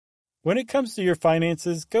When it comes to your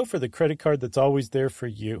finances, go for the credit card that's always there for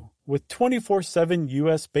you. With 24/7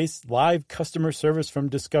 U.S.-based live customer service from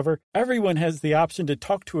Discover, everyone has the option to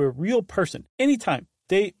talk to a real person anytime,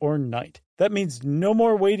 day or night. That means no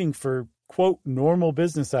more waiting for, quote, normal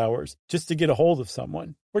business hours just to get a hold of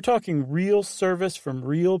someone. We're talking real service from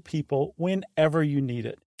real people whenever you need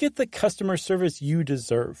it. Get the customer service you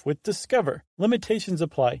deserve with Discover. Limitations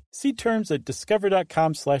apply. See terms at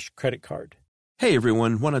discover.com/creditcard. Hey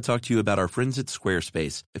everyone, want to talk to you about our friends at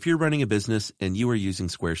Squarespace. If you're running a business and you are using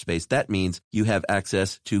Squarespace, that means you have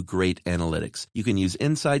access to great analytics. You can use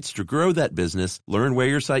insights to grow that business, learn where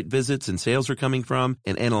your site visits and sales are coming from,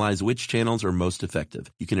 and analyze which channels are most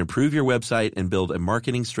effective. You can improve your website and build a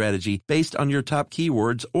marketing strategy based on your top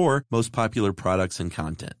keywords or most popular products and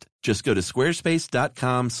content. Just go to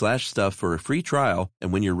squarespace.com/stuff for a free trial,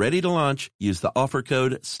 and when you're ready to launch, use the offer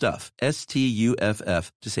code STUFF,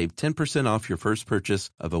 STUFF, to save 10% off your first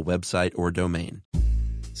purchase of a website or domain.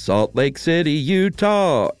 Salt Lake City,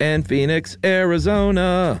 Utah, and Phoenix,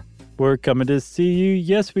 Arizona. We're coming to see you.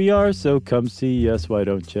 Yes, we are. So come see us. Why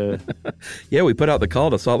don't you? Yeah, we put out the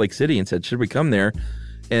call to Salt Lake City and said, should we come there?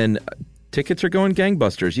 And tickets are going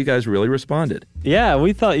gangbusters. You guys really responded. Yeah,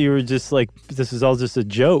 we thought you were just like, this is all just a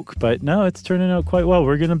joke, but no, it's turning out quite well.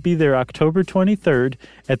 We're going to be there October 23rd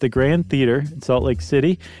at the Grand Theater in Salt Lake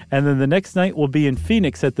City, and then the next night we'll be in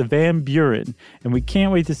Phoenix at the Van Buren, and we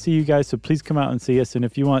can't wait to see you guys, so please come out and see us, and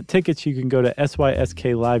if you want tickets, you can go to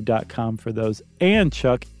sysklive.com for those. And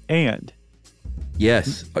Chuck, and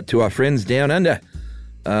yes, to our friends down under,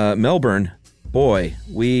 Melbourne, boy,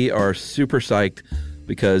 we are super psyched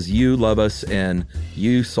because you love us and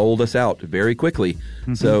you sold us out very quickly.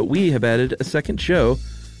 Mm-hmm. So we have added a second show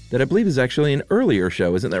that I believe is actually an earlier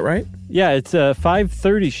show. Isn't that right? Yeah, it's a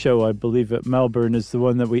 5:30 show, I believe, at Melbourne is the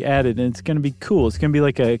one that we added, and it's going to be cool. It's going to be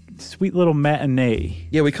like a sweet little matinee.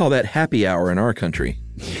 Yeah, we call that happy hour in our country.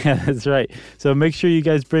 Yeah, that's right. So make sure you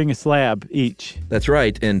guys bring a slab each. That's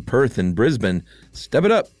right. In Perth and Brisbane, step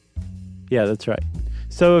it up. Yeah, that's right.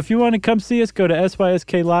 So if you want to come see us, go to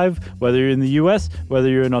SYSK Live, whether you're in the U.S., whether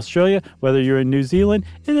you're in Australia, whether you're in New Zealand,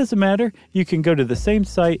 it doesn't matter. You can go to the same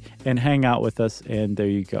site and hang out with us, and there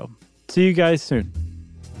you go. See you guys soon.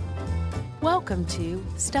 Welcome to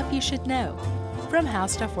Stuff You Should Know from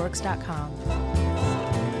HowStuffWorks.com.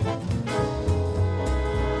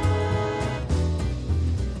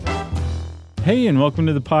 Hey, and welcome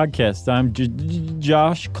to the podcast. I'm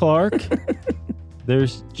Josh Clark.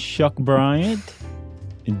 There's Chuck Bryant.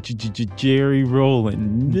 And Jerry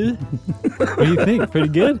Rowland. What do you think? Pretty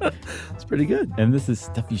good? It's pretty good. And this is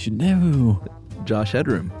Stuff You Should Know. Josh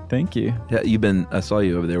Headroom. Thank you. Yeah, I saw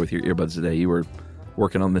you over there with your earbuds today. You were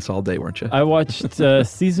working on this all day, weren't you? I watched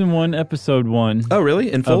season 1, episode 1. Oh,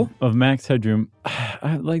 really? In full? Of Max Headroom.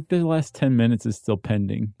 Like the last 10 minutes is still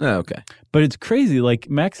pending. Oh, okay. But it's crazy.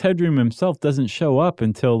 Like Max Headroom himself doesn't show up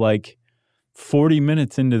until like 40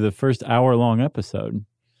 minutes into the first hour-long episode.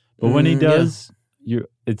 But when he does... Yeah.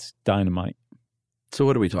 It's dynamite. So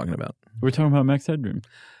what are we talking about? We're talking about Max Headroom.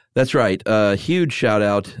 That's right. Huge shout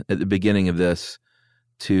out at the beginning of this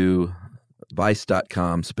to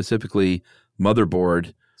Vice.com, specifically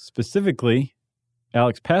Motherboard. Specifically,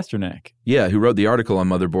 Alex Pasternak. Yeah, who wrote the article on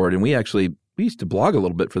Motherboard. And we used to blog a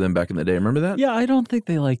little bit for them back in the day. Remember that? Yeah, I don't think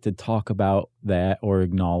they like to talk about that or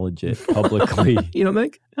acknowledge it publicly. You don't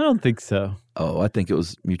think? I don't think so. Oh, I think it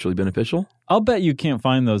was mutually beneficial. I'll bet you can't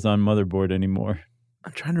find those on Motherboard anymore.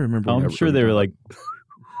 I'm trying to remember. I'm sure they were like...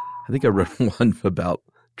 I think I read one about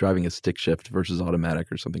driving a stick shift versus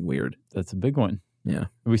automatic or something weird. That's a big one. Yeah.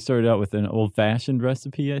 We started out with an old-fashioned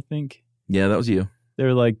recipe, I think. Yeah, that was you. They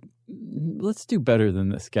were like, let's do better than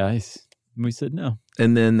this, guys. And we said no.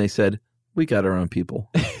 And then they said, we got our own people.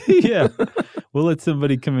 Yeah. We'll let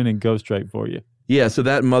somebody come in and ghostwrite for you. Yeah, so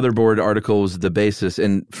that Motherboard article was the basis.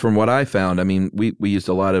 And from what I found, I mean, we used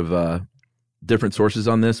a lot of different sources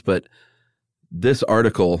on this, but this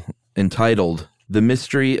article entitled The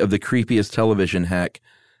Mystery of the Creepiest Television Hack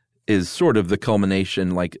is sort of the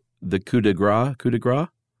culmination, like the coup de grace?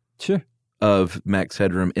 Sure. Of Max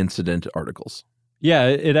Headroom incident articles. Yeah,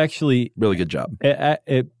 it actually... Really good job.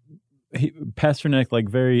 Pasternak like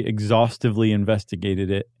very exhaustively investigated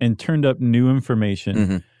it and turned up new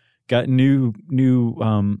information, got a new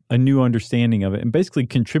understanding of it, and basically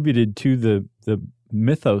contributed to the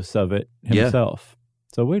mythos of it himself. Yeah.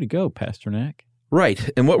 So way to go, Pasternak. Right.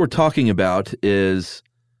 And what we're talking about is,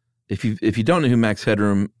 if you don't know who Max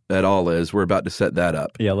Headroom at all is, we're about to set that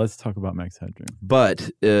up. Yeah, let's talk about Max Headroom.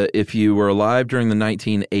 But if you were alive during the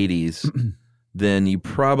 1980s, then you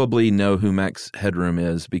probably know who Max Headroom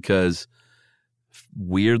is because,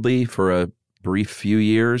 weirdly, for a brief few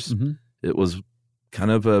years, it was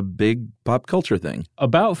kind of a big pop culture thing.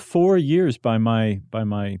 About 4 years by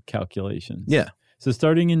my calculations. Yeah. So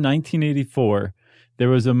starting in 1984, there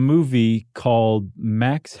was a movie called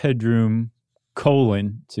Max Headroom: so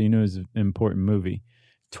you know it's an important movie,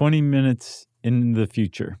 20 minutes in the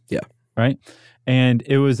future. Yeah. Right? And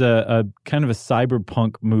it was a kind of a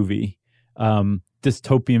cyberpunk movie,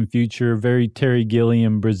 dystopian future, very Terry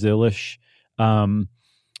Gilliam, Brazilish. And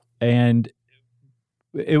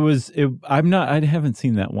I haven't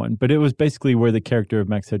seen that one, but it was basically where the character of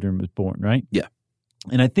Max Headroom was born, right? Yeah.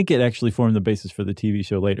 And I think it actually formed the basis for the TV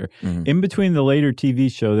show later. Mm-hmm. In between the later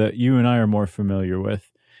TV show that you and I are more familiar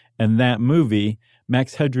with and that movie,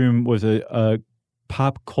 Max Headroom was a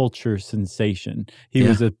pop culture sensation. He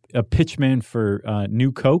was a pitchman for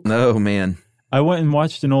New Coke. Oh, man. I went and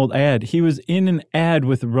watched an old ad. He was in an ad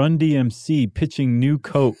with Run DMC pitching New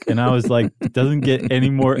Coke. And I was like, doesn't get any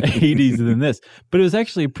more 80s than this. But it was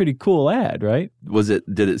actually a pretty cool ad, right?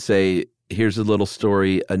 Did it say, here's a little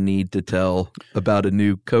story I need to tell about a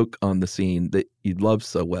new Coke on the scene that you love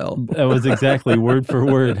so well? That was exactly word for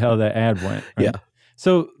word how that ad went. Right? Yeah.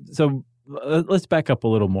 So let's back up a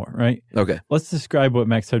little more, right? Okay. Let's describe what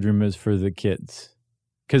Max Headroom is for the kids.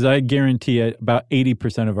 Because I guarantee about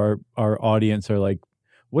 80% of our audience are like,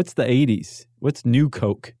 what's the 80s? What's New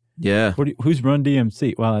Coke? Yeah. Who's Run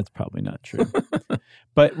DMC? Well, that's probably not true.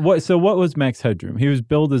 But what was Max Headroom? He was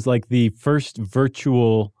billed as like the first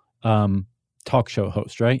virtual talk show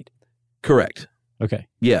host, right? Correct. Okay.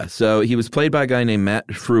 Yeah. So he was played by a guy named Matt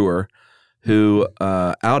Frewer, who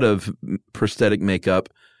out of prosthetic makeup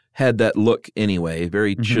had that look anyway,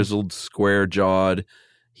 very chiseled, square-jawed.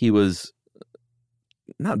 He was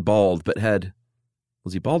not bald, but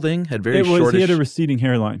was he balding? Had very shortish. He had a receding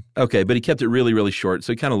hairline. Okay, but he kept it really, really short,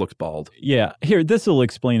 so he kind of looked bald. Yeah. Here, this will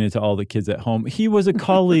explain it to all the kids at home. He was a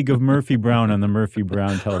colleague of Murphy Brown on the Murphy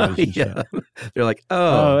Brown television show. They're like,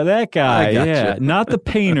 oh, that guy. gotcha. Yeah. Not the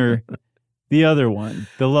painter, the other one,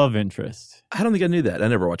 the love interest. I don't think I knew that. I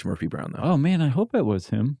never watched Murphy Brown, though. Oh, man, I hope it was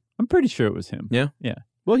him. I'm pretty sure it was him. Yeah? Yeah.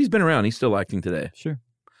 Well, he's been around. He's still acting today. Sure.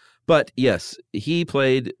 But, yes, he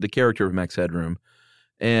played the character of Max Headroom.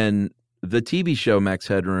 And the TV show Max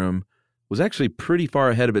Headroom was actually pretty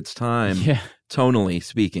far ahead of its time, tonally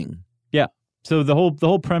speaking. Yeah. So the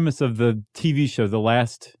whole premise of the TV show,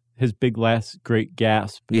 his big last great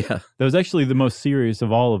gasp, that was actually the most serious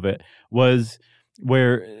of all of it, was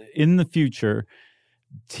where in the future,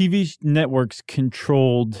 TV networks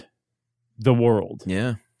controlled the world.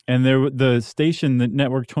 Yeah. And the station, the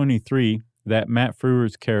Network 23, that Matt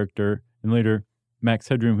Frewer's character and later Max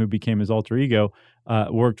Headroom, who became his alter ego,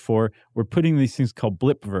 worked for, were putting these things called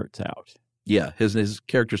blipverts out. Yeah, his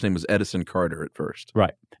character's name was Edison Carter at first.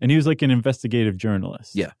 Right. And he was like an investigative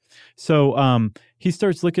journalist. Yeah. So he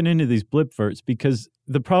starts looking into these blipverts because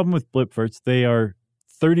the problem with blipverts, they are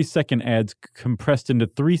 30-second ads compressed into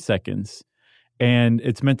 3 seconds, and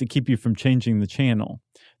it's meant to keep you from changing the channel.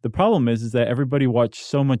 The problem is that everybody watched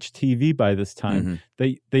so much TV by this time,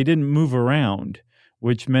 they didn't move around,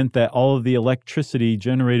 which meant that all of the electricity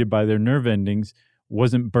generated by their nerve endings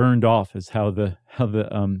wasn't burned off, is how the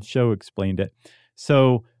show explained it.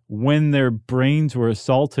 So when their brains were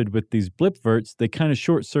assaulted with these blipverts, they kind of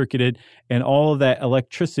short-circuited, and all of that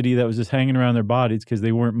electricity that was just hanging around their bodies because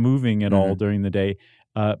they weren't moving at all during the day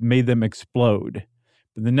made them explode.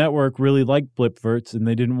 But the network really liked blipverts, and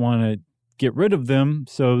they didn't want to get rid of them,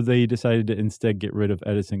 so they decided to instead get rid of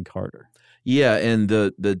Edison Carter. Yeah, and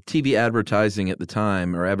the TV advertising at the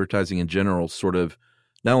time, or advertising in general, sort of,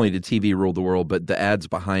 not only did TV rule the world, but the ads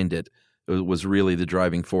behind it was really the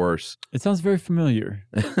driving force. It sounds very familiar.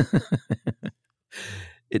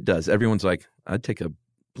 It does. Everyone's like, I'd take a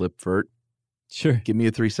blipvert. Sure. Give me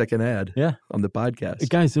a 3-second ad on the podcast.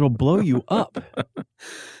 Guys, it'll blow you up.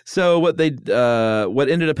 So what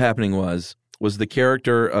ended up happening was the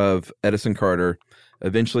character of Edison Carter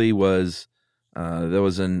eventually was, there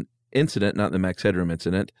was an incident, not the Max Headroom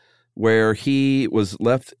incident, where he was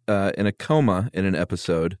left in a coma in an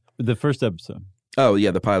episode. The first episode. Oh,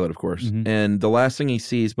 yeah, the pilot, of course. And the last thing he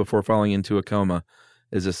sees before falling into a coma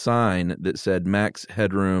is a sign that said Max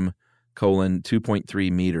Headroom,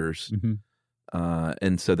 2.3 meters.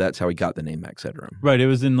 And so that's how he got the name Max Headroom. Right. It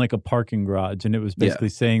was in like a parking garage, and it was basically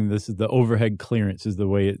saying this is the overhead clearance is the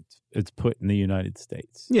way it's put in the United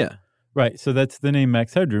States. Yeah. Right. So that's the name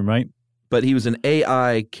Max Headroom, right? But he was an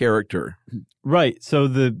AI character. Right. So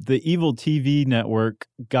the evil TV network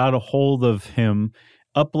got a hold of him,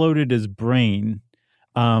 uploaded his brain,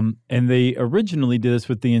 and they originally did this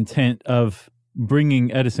with the intent of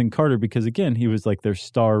bringing Edison Carter because, again, he was like their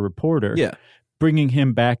star reporter. Yeah. bringing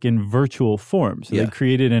him back in virtual form. So Yeah. they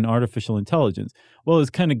created an artificial intelligence. Well, it was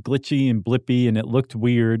kind of glitchy and blippy and it looked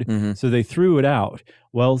weird. Mhm. So they threw it out.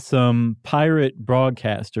 Well, some pirate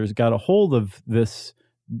broadcasters got a hold of this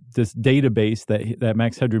database that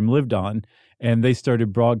Max Headroom lived on, and they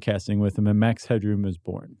started broadcasting with him, and Max Headroom was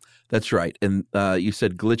born. That's right. And you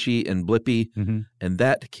said glitchy and blippy, Mm-hmm. and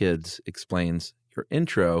that, kids, explains your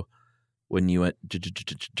intro when you went,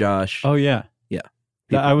 Josh. Oh, yeah.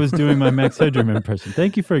 Yeah. I was doing my Max Headroom impression.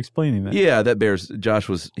 Thank you for explaining that. Yeah, that bears. Josh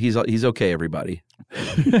he's okay, everybody.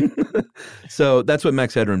 So that's what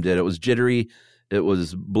Max Headroom did. It was jittery. It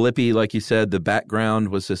was blippy, like you said. The background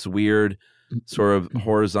was this weird sort of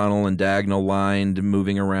horizontal and diagonal lined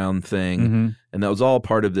moving around thing. Mm-hmm. And that was all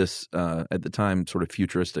part of this, at the time, sort of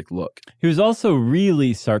futuristic look. He was also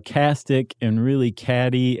really sarcastic and really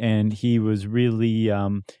catty, and he was really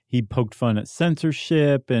he poked fun at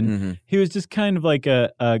censorship, and Mhm. he was just kind of like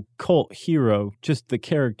a cult hero, just the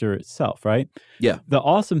character itself, right? Yeah. The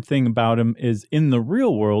awesome thing about him is in the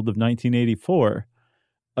real world of 1984,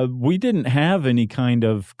 we didn't have any kind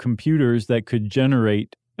of computers that could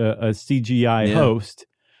generate a CGI Yeah. host.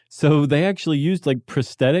 So they actually used like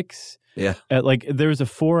prosthetics. Yeah. There was a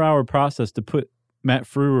 4-hour process to put Matt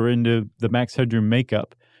Frewer into the Max Headroom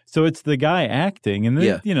makeup. So it's the guy acting, and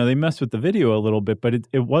then, they messed with the video a little bit, but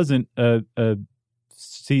it wasn't a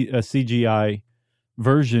CGI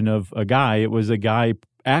version of a guy. It was a guy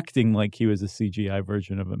acting like he was a CGI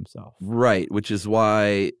version of himself. Right, which is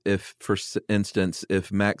why if, for instance,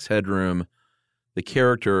 if Max Headroom, the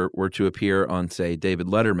character, were to appear on, say, David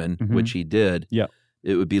Letterman, Mhm. which he did, Yeah.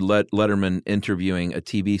 it would be Letterman interviewing a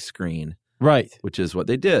TV screen, Right. which is what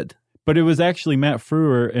they did. But it was actually Matt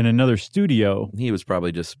Frewer in another studio He was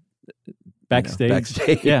probably just backstage.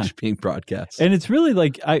 backstage Yeah. being broadcast. And it's really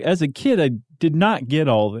like, as a kid, I did not get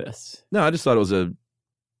all this. No, I just thought it was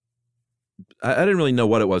I didn't really know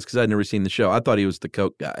what it was because I'd never seen the show. I thought he was the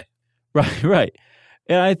Coke guy. Right, right.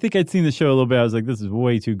 And I think I'd seen the show a little bit. I was like, this is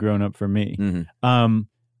way too grown up for me. Mm-hmm.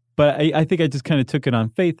 But I think I just kind of took it on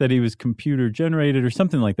faith that he was computer generated or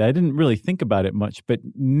something like that. I didn't really think about it much. But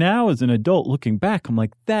now as an adult looking back, I'm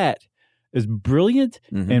like, that is brilliant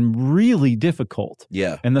Mhm. and really difficult.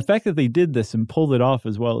 Yeah. And the fact that they did this and pulled it off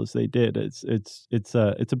as well as they did, it's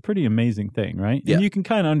a pretty amazing thing, right? Yeah. And you can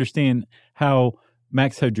kind of understand how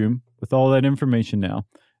Max Headroom, with all that information now,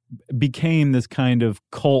 became this kind of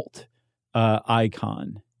cult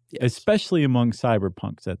icon, Yes. especially among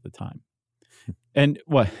cyberpunks at the time. And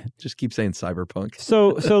what? Just keep saying cyberpunk. So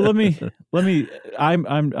let me.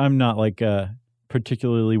 I'm not like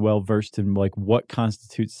particularly well versed in like what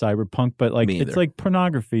constitutes cyberpunk, but like Me it's either. like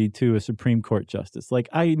pornography to a Supreme Court justice. Like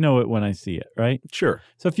I know it when I see it, right? Sure.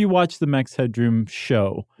 So if you watch the Max Headroom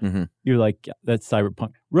show, Mhm. you're like, yeah, that's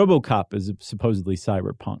cyberpunk. RoboCop is supposedly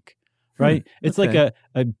cyberpunk, right? It's like okay.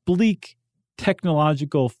 a bleak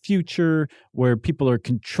technological future where people are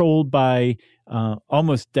controlled by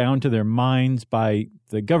almost down to their minds by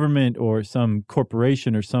the government or some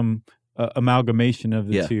corporation or some amalgamation of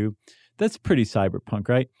the Yeah. two. That's pretty cyberpunk,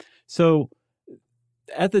 right? So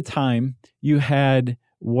at the time, you had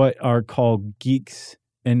what are called geeks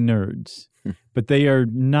and nerds, but they are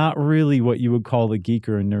not really what you would call a geek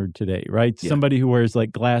or a nerd today, right? Yeah. Somebody who wears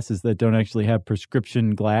like glasses that don't actually have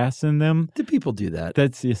prescription glass in them. Did people do that?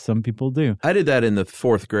 That's yes, some people do. I did that in the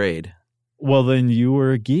 4th grade. Well, then you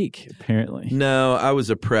were a geek, apparently. No, I was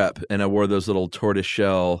a prep, and I wore those little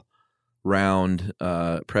tortoiseshell round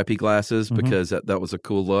preppy glasses Mhm. because that was a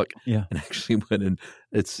cool look. Yeah. And actually went in.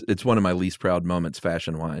 It's one of my least proud moments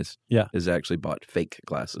fashion wise. Yeah. Is I actually bought fake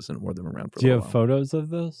glasses and wore them around for Do you a have while. photos of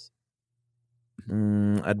those?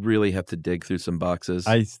 I'd really have to dig through some boxes.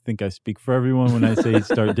 I think I speak for everyone when I say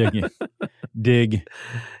start digging. Dig.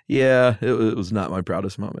 Yeah, it was not my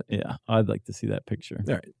proudest moment. Yeah, I'd like to see that picture.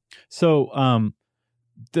 All right. So,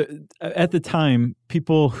 at the time,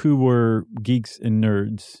 people who were geeks and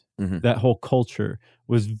nerds, Mhm. that whole culture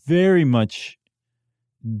was very much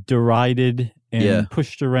derided and Yeah.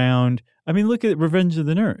 pushed around. I mean, look at Revenge of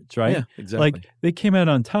the Nerds, right? Yeah, exactly. Like they came out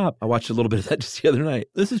on top. I watched a little bit of that just the other night.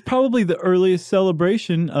 This is probably the earliest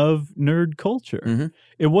celebration of nerd culture. Mhm.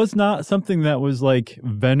 It was not something that was like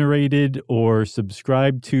venerated or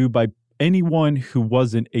subscribed to by anyone who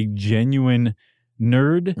wasn't a genuine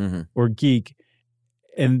nerd Mhm. or geek.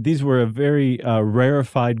 And these were a very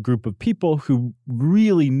rarefied group of people who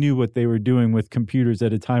really knew what they were doing with computers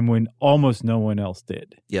at a time when almost no one else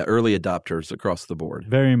did. Yeah, early adopters across the board.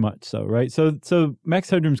 Very much so, right? So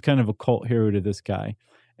Max Headroom's kind of a cult hero to this guy.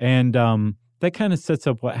 And that kind of sets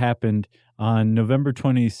up what happened on November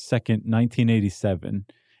 22nd, 1987,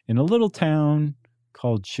 in a little town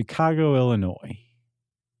called Chicago, Illinois.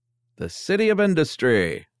 The city of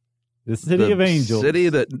industry. The city of angels. City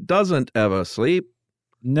that doesn't ever sleep.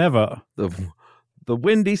 Never. The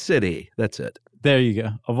Windy City. That's it. There you go.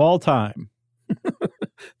 Of all time.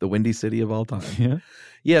 The Windy City of all time. Yeah.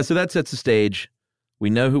 Yeah, so that sets the stage. We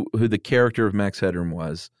know who the character of Max Headroom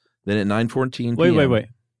was. Then at 9:14 p.m. Wait.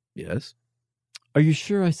 Yes? Are you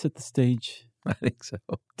sure I set the stage? I think so.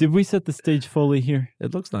 Did we set the stage fully here?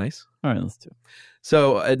 It looks nice. All right, let's do it.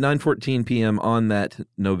 So at 9:14 p.m. on that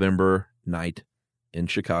November night in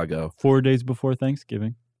Chicago. 4 days before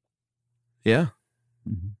Thanksgiving. Yeah.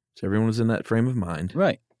 Mm-hmm. So everyone was in that frame of mind.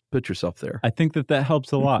 Right. Put yourself there. I think that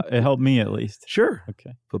helps a lot. It helped me at least. Sure.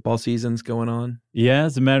 Okay. Football season's going on. Yeah,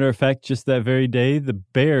 as a matter of fact, just that very day, the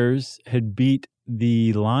Bears had beat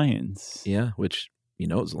the Lions. Yeah, which,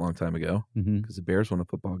 it was a long time ago because the Bears won a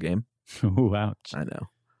football game. Oh, ouch. I know.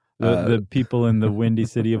 The people in the Windy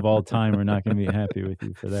City of all time are not going to be happy with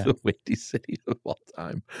you for that. The Windy City of all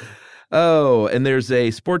time. Oh, and there's a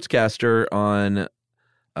sportscaster on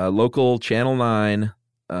local Channel 9,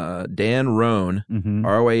 Dan Roan,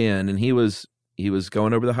 R-O-A-N, and he was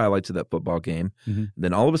going over the highlights of that football game. Mm-hmm.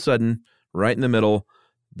 Then all of a sudden, right in the middle,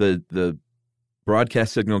 the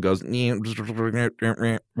broadcast signal goes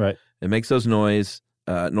right. It makes those noises,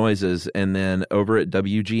 and then over at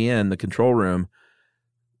WGN, the control room,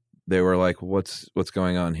 they were like, "What's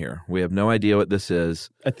going on here? We have no idea what this is."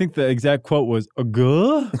 I think the exact quote was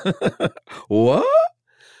 "Guh." What?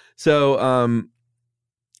 So,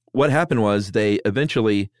 what happened was they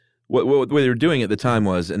eventually, what they were doing at the time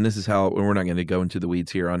was, and this is how, we're not going to go into the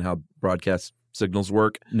weeds here on how broadcast signals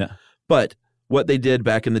work. No. But what they did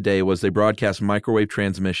back in the day was they broadcast microwave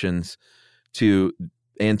transmissions to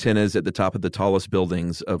antennas at the top of the tallest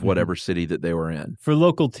buildings of whatever city that they were in. For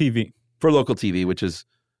local TV. For local TV, which is,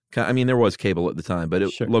 there was cable at the time,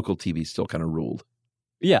 but Sure. local TV still kind of ruled.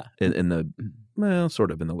 Yeah. In the,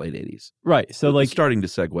 sort of in the late 80s. Right. So it's starting to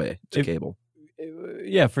segue to cable.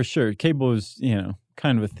 Yeah, for sure. Cable is,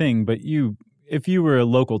 kind of a thing, but if you were a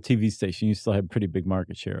local TV station, you still had pretty big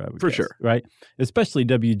market share, I would guess, sure. Right? Especially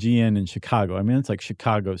WGN in Chicago. It's like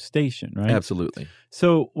Chicago station, right? Absolutely.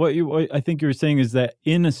 So what I think you were saying is that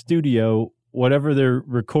in a studio, whatever they're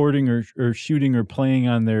recording or shooting or playing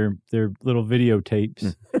on their little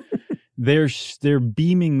videotapes, they're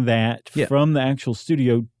beaming that from the actual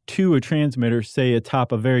studio to a transmitter, say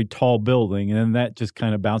atop a very tall building, and then that just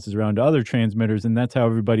kind of bounces around to other transmitters, and that's how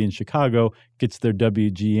everybody in Chicago gets their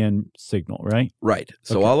WGN signal, right? Right.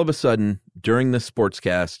 So all of a sudden, during the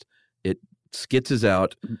sportscast, it skitzes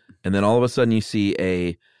out, and then all of a sudden you see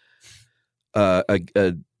a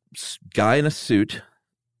guy in a suit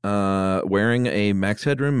wearing a Max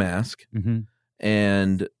Headroom mask,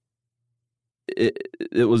 and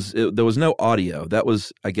there was no audio. That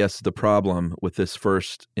was, I guess, the problem with this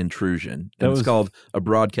first intrusion. And it's called a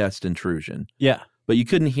broadcast intrusion. Yeah. But you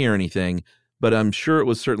couldn't hear anything, but I'm sure it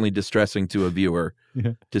was certainly distressing to a viewer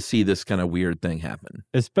to see this kind of weird thing happen.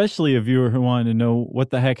 Especially a viewer who wanted to know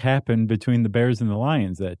what the heck happened between the Bears and the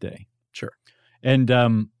Lions that day. Sure. And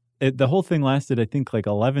the whole thing lasted, I think, like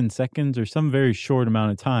 11 seconds or some very short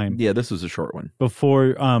amount of time. Yeah, this was a short one. Before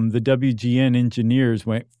the WGN engineers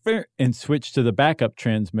went and switched to the backup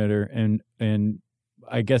transmitter and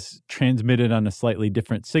I guess transmitted on a slightly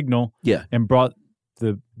different signal. Yeah. And brought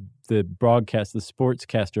the broadcast, the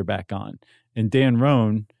sportscaster back on. And Dan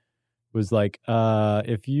Roan was like,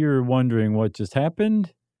 if you're wondering what just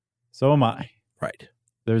happened, so am I. Right.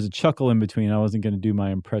 There's a chuckle in between. I wasn't going to do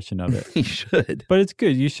my impression of it. You should. But it's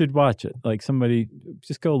good. You should watch it. Like somebody,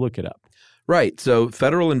 just go look it up. Right. So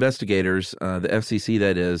federal investigators, the FCC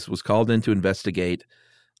that is, was called in to investigate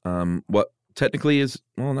what technically is,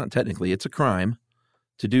 well, not technically, it's a crime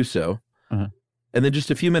to do so. Uh-huh. And then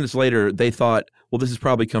just a few minutes later, they thought, well, this is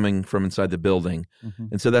probably coming from inside the building. Mm-hmm.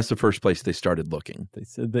 And so that's the first place they started looking. They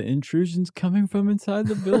said the intrusion's coming from inside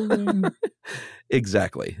the building.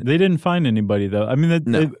 Exactly. They didn't find anybody, though.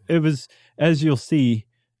 It was, as you'll see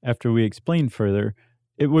after we explain further,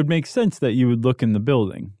 it would make sense that you would look in the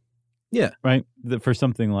building. Yeah. Right? For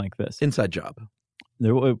something like this. Inside job.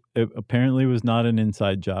 It apparently was not an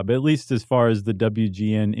inside job, at least as far as the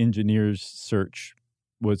WGN engineers search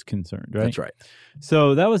was concerned, right? That's right.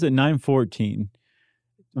 So that was at 9:14.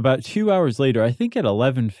 About 2 hours later, I think at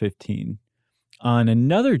 11:15, on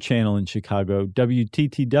another channel in Chicago,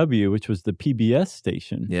 WTTW, which was the PBS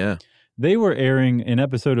station. Yeah. They were airing an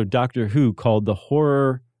episode of Doctor Who called The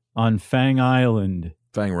Horror on Fang Island.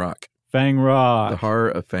 Fang Rock. Fang Rock. The Horror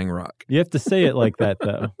of Fang Rock. You have to say it like that,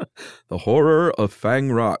 though. The Horror of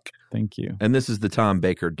Fang Rock. Thank you. And this is the Tom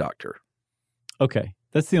Baker Doctor. Okay.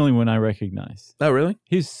 That's the only one I recognize. Oh, really?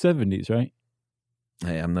 He's 70s, right?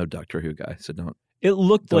 Hey, I'm no Doctor Who guy, so don't. It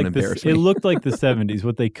looked Don't like this. embarrass me. It looked like the 70s.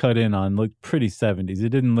 What they cut in on looked pretty 70s. It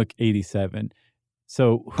didn't look 87.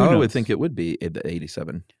 So who knows? I would think it would be the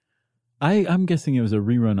 87. I'm guessing it was a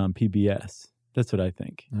rerun on PBS. That's what I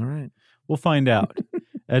think. All right. We'll find out.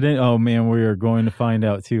 Oh man, we are going to find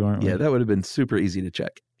out too, aren't we? Yeah, that would have been super easy to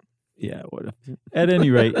check. Yeah, it would have. At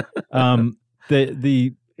any rate,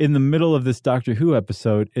 the in the middle of this Doctor Who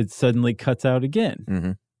episode, it suddenly cuts out again,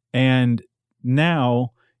 Mm-hmm. and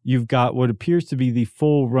now you've got what appears to be the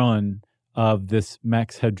full run of this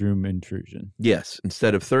Max Headroom intrusion. Yes.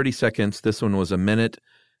 Instead of 30 seconds, this one was a minute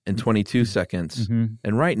and 22 seconds. Mm-hmm.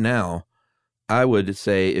 And right now, I would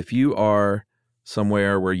say if you are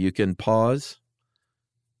somewhere where you can pause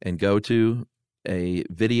and go to a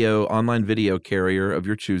online video carrier of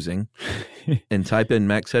your choosing and type in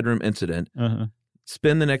Max Headroom incident,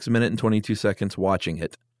 spend the next minute and 22 seconds watching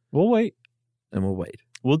it. We'll wait. And we'll wait.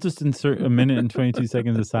 We'll just insert a minute and 22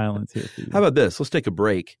 seconds of silence here for you. How about this? Let's take a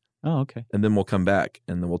break. Oh, okay. And then we'll come back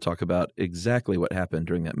and then we'll talk about exactly what happened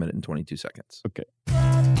during that minute and 22 seconds. Okay.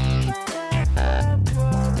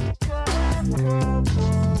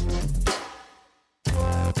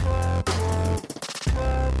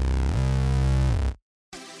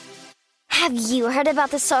 Have you heard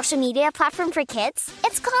about the social media platform for kids?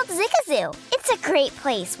 It's called Zigazoo. It's a great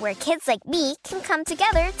place where kids like me can come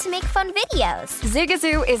together to make fun videos.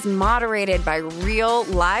 Zigazoo is moderated by real,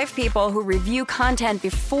 live people who review content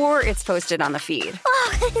before it's posted on the feed.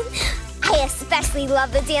 Oh, I especially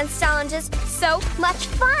love the dance challenges. So much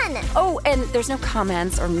fun. Oh, and there's no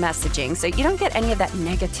comments or messaging, so you don't get any of that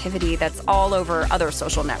negativity that's all over other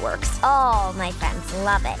social networks. All my friends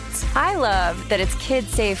love it. I love that it's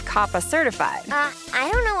kid-safe COPPA certified. I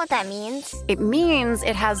don't know what that means. It means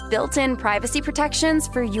it has built-in privacy protections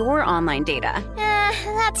for your online data.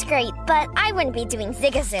 That's great, but I wouldn't be doing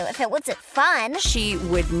Zigazoo if it wasn't fun. She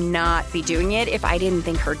would not be doing it if I didn't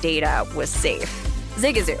think her data was safe.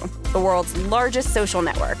 Zigazoo, the world's largest social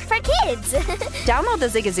network. For kids. Download the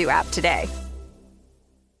Zigazoo app today.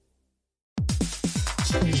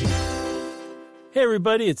 Hey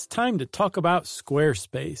everybody, it's time to talk about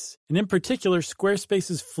Squarespace, and in particular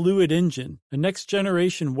Squarespace's Fluid Engine, a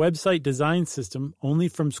next-generation website design system only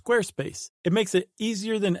from Squarespace. It makes it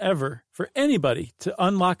easier than ever for anybody to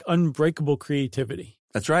unlock unbreakable creativity.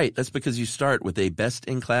 That's right. That's because you start with a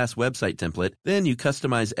best-in-class website template, then you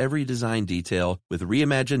customize every design detail with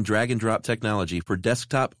reimagined drag-and-drop technology for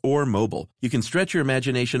desktop or mobile. You can stretch your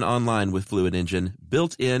imagination online with Fluid Engine,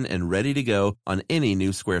 built in and ready to go on any new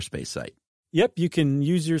Squarespace site. Yep, you can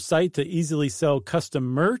use your site to easily sell custom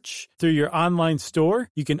merch through your online store.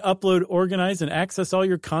 You can upload, organize, and access all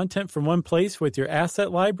your content from one place with your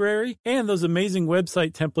asset library. And those amazing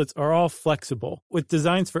website templates are all flexible, with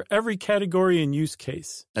designs for every category and use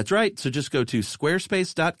case. That's right. So just go to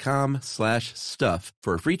squarespace.com/stuff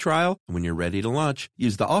for a free trial. And when you're ready to launch,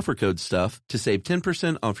 use the offer code STUFF to save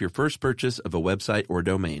 10% off your first purchase of a website or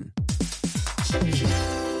domain.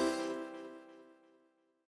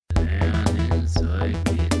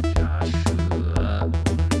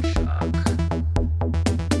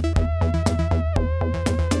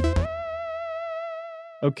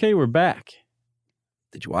 Okay, we're back.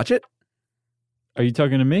 Did you watch it? Are you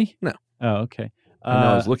talking to me? No. Oh, okay. I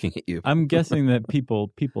know I was looking at you. I'm guessing that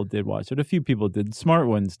people did watch it. A few people did. Smart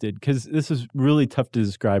ones did, because this is really tough to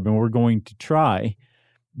describe, and we're going to try.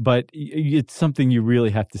 But it's something you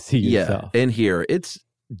really have to see yourself. Yeah, and here, it's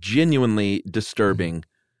genuinely disturbing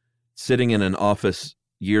sitting in an office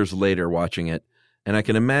years later watching it. And I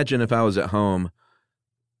can imagine if I was at home,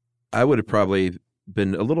 I would have probably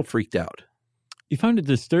been a little freaked out. You found it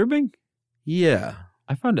disturbing? Yeah.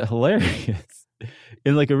 I found it hilarious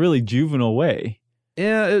in like a really juvenile way.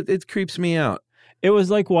 Yeah, it creeps me out. It was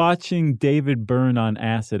like watching David Byrne on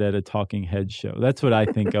acid at a Talking Heads show. That's what I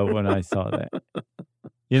think of when I saw that.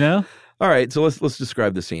 You know? All right, so let's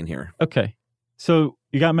describe the scene here. Okay. So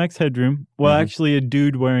you got Max Headroom. Well, actually a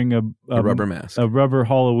dude wearing a rubber mask. A rubber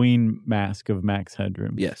Halloween mask of Max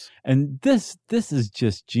Headroom. Yes. And this is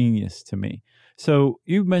just genius to me. So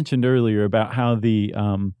you mentioned earlier about how the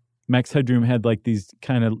Max Headroom had like these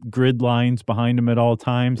kind of grid lines behind them at all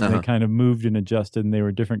times, and they kind of moved and adjusted, and they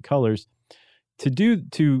were different colors.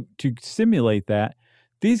 To simulate that,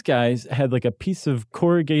 these guys had like a piece of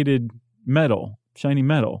corrugated metal, shiny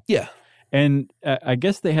metal. Yeah. And I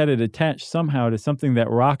guess they had it attached somehow to something that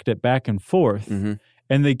rocked it back and forth. Mm-hmm.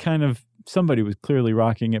 And they somebody was clearly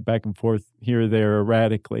rocking it back and forth here or there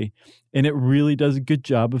erratically. And it really does a good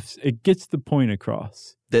job it gets the point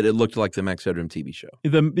across. That it looked like the Max Headroom TV show.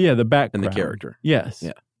 The background. And the character. Yes.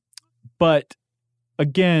 Yeah. But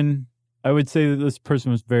again, I would say that this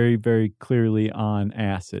person was very, very clearly on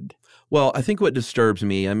acid. Well, I think what disturbs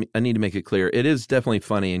me, I need to make it clear, it is definitely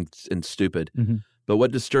funny and stupid, but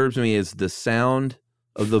what disturbs me is the sound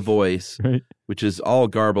of the voice, Right. which is all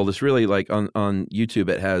garbled. It's really like on YouTube,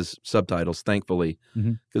 it has subtitles, thankfully,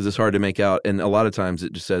 because it's hard to make out. And a lot of times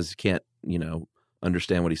it just says, can't,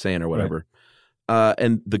 understand what he's saying or whatever. Right.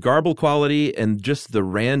 And the garble quality and just the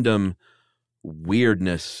random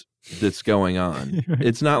weirdness that's going on. Right.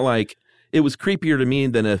 It's not like, it was creepier to me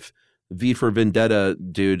than if V for Vendetta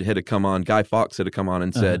dude had to come on, Guy Fawkes had to come on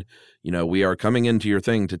and said, we are coming into your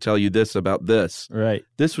thing to tell you this about this. Right.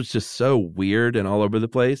 This was just so weird and all over the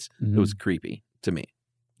place. It was creepy to me.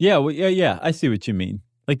 Yeah, well, yeah. I see what you mean.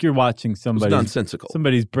 Like you're watching somebody's nonsensical.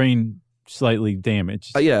 Somebody's brain slightly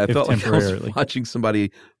damaged. Yeah, I felt like I was watching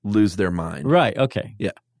somebody lose their mind. Right. Okay.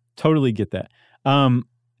 Yeah. Totally get that.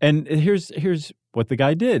 And here's what the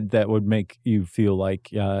guy did that would make you feel like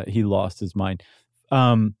he lost his mind.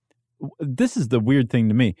 This is the weird thing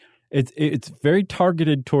to me. It's very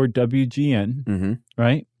targeted toward WGN,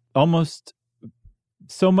 right? Almost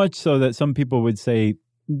so much so that some people would say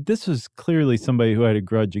this was clearly somebody who had a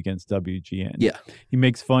grudge against WGN. Yeah. He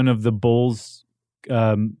makes fun of the Bulls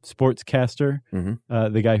sportscaster,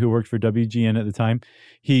 the guy who worked for WGN at the time.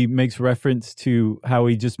 He makes reference to how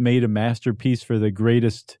he just made a masterpiece for the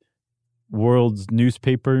greatest world's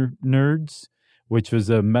newspaper nerds, which was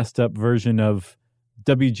a messed up version of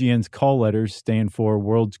WGN's call letters stand for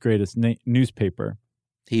world's greatest newspaper.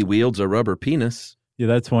 He wields a rubber penis. Yeah,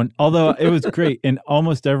 that's one. Although it was great. In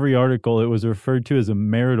almost every article, it was referred to as a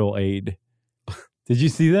marital aid. Did you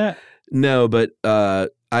see that? No, but I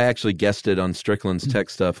actually guessed it on Strickland's tech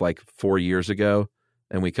stuff like 4 years ago,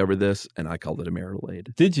 and we covered this, and I called it a marital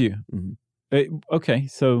aid. Did you? Okay,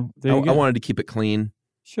 so there you go. I wanted to keep it clean.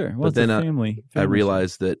 Sure. Well, but then family I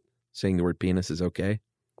realized that saying the word penis is okay.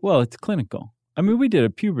 Well, it's clinical. I mean, we did a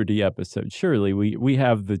puberty episode. Surely we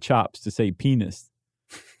have the chops to say penis.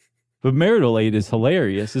 But marital aid is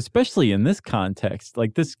hilarious, especially in this context.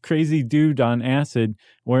 Like this crazy dude on acid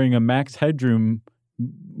wearing a Max Headroom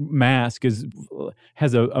mask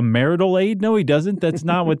has a marital aid. No, he doesn't. That's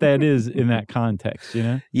not what that is in that context,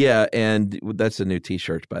 Yeah, and that's a new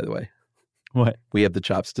T-shirt, by the way. What? We have the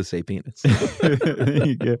chops to say penis. There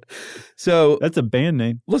you go. So that's a band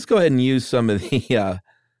name. Let's go ahead and use some of the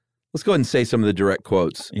let's go ahead and say some of the direct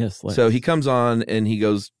quotes. Yes, let's. So he comes on and he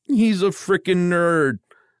goes, "He's a freaking nerd.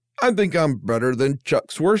 I think I'm better than Chuck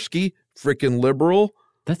Swirsky, freaking liberal."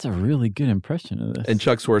 That's a really good impression of this. And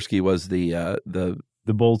Chuck Swirsky was the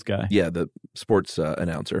Bulls guy. Yeah, the sports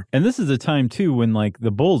announcer. And this is a time too when like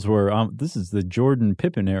the Bulls were this is the Jordan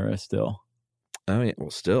Pippen era still. Oh yeah, well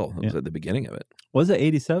still. It was at the beginning of it. Was it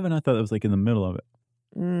 87? I thought it was like in the middle of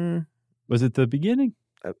it. Was it the beginning?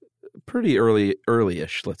 Pretty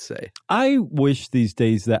early-ish, let's say. I wish these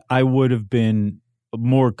days that I would have been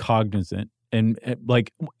more cognizant and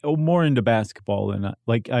like more into basketball than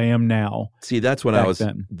like I am now. See, that's when I was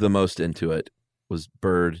the most into it. Was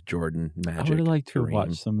Bird, Jordan, Magic. I would have liked to Kareem.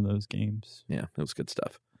 watch some of those games. Yeah, it was good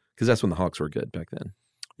stuff. Because that's when the Hawks were good back then.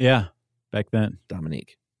 Yeah, back then.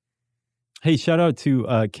 Dominique. Hey, shout out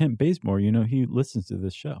to Kent Bazemore. He listens to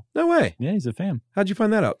this show. No way. Yeah, he's a fan. How'd you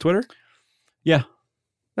find that out? Twitter? Yeah.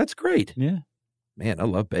 That's great. Yeah. Man, I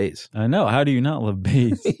love Baze. I know. How do you not love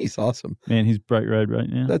Baze? He's awesome. Man, he's bright red right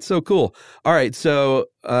now. That's so cool. All right, so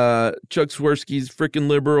Chuck Swirsky's freaking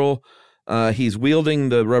liberal. He's wielding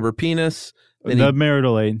the rubber penis. The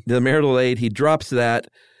marital aid. The marital aid. He drops that.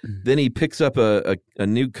 Then he picks up a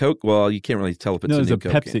new Coke. Well, you can't really tell if it's a new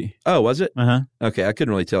Coke. Pepsi. Can. Oh, was it? Uh-huh. Okay, I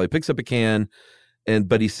couldn't really tell. He picks up a can,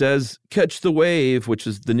 but he says, "Catch the wave," which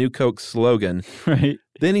is the new Coke slogan. Right.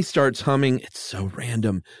 Then he starts humming. It's so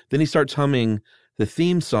random. Then he starts humming the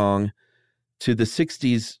theme song to the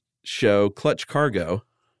 60s show Clutch Cargo,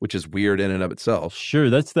 which is weird in and of itself.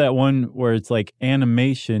 Sure, that's that one where it's like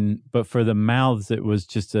animation, but for the mouths, it was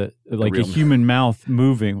just a human mouth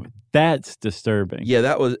moving. That's disturbing. Yeah,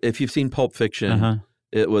 that was, if you've seen Pulp Fiction,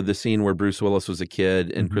 it was the scene where Bruce Willis was a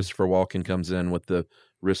kid and Christopher Walken comes in with the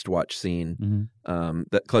wristwatch scene.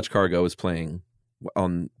 That Clutch Cargo is playing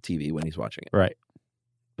on TV when he's watching it. Right.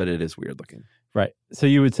 But it is weird looking. Right. So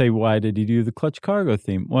you would say, why did he do the Clutch Cargo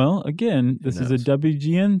theme? Well, again, this is a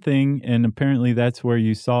WGN thing, and apparently that's where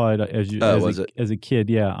you saw it as a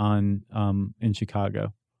kid, on in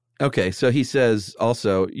Chicago. Okay, so he says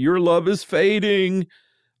also, "Your love is fading.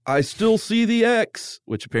 I still see the X,"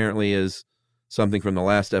 which apparently is something from the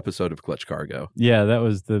last episode of Clutch Cargo. Yeah, that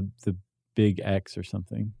was the big X or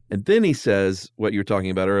something. And then he says what you were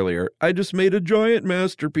talking about earlier, "I just made a giant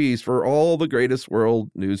masterpiece for all the greatest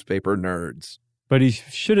world newspaper nerds." But he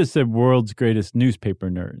should have said world's greatest newspaper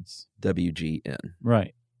nerds. WGN.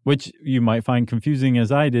 Right. Which you might find confusing,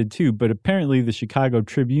 as I did too. But apparently the Chicago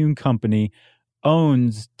Tribune Company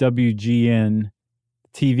owns WGN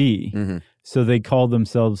TV. Mm-hmm. So they call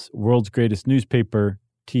themselves world's greatest newspaper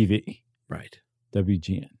TV. Right.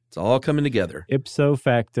 WGN. It's all coming together. Ipso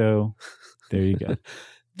facto. There you go.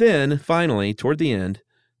 Then, finally, toward the end,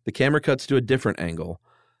 the camera cuts to a different angle.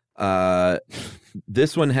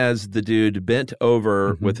 This one has the dude bent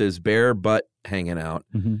over with his bare butt hanging out.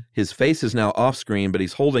 Mm-hmm. His face is now off screen, but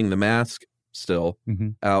he's holding the mask still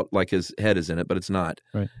out like his head is in it, but it's not.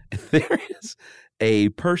 Right. And there is a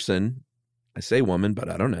person, I say woman, but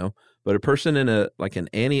I don't know, but a person in an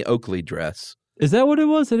Annie Oakley dress. Is that what it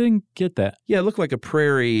was? I didn't get that. Yeah, it looked like a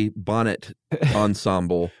prairie bonnet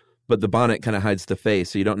ensemble, but the bonnet kind of hides the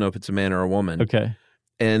face, so you don't know if it's a man or a woman. Okay.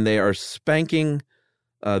 And they are spanking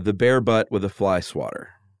the bare butt with a fly swatter.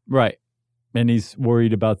 Right. And he's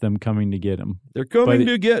worried about them coming to get him. They're coming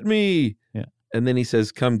to get me. Yeah. And then he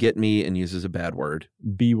says, come get me, and uses a bad word.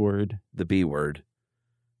 B word. The B word.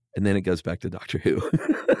 And then it goes back to Doctor Who.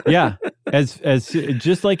 Yeah. As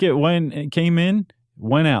just like it came in,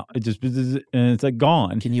 went out. It just, and it's like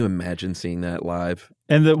gone. Can you imagine seeing that live?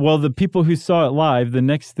 And the people who saw it live, the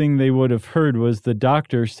next thing they would have heard was the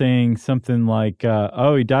doctor saying something like,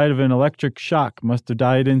 oh, he died of an electric shock, must have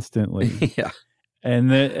died instantly. Yeah.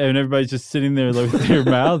 And everybody's just sitting there with their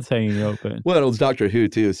mouths hanging open. Well, it was Doctor Who,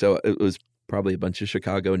 too, so it was probably a bunch of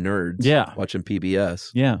Chicago nerds watching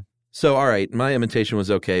PBS. Yeah. So, all right, my imitation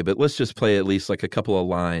was okay, but let's just play at least like a couple of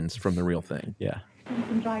lines from the real thing. Yeah.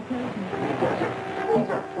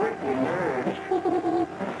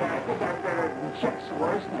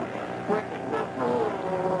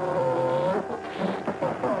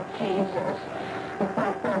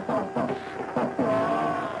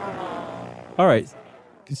 All right.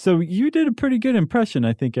 So you did a pretty good impression.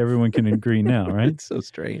 I think everyone can agree now, right? It's so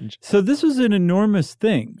strange. So this was an enormous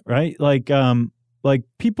thing, right? Like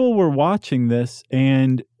people were watching this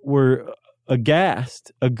and were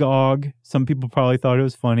aghast, agog. Some people probably thought it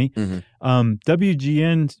was funny. Mm-hmm.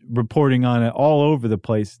 WGN reporting on it all over the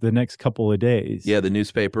place the next couple of days. Yeah, the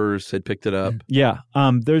newspapers had picked it up. Yeah.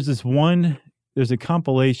 There's a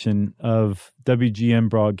compilation of WGN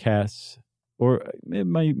broadcasts, or it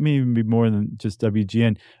may even be more than just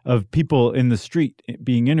WGN, of people in the street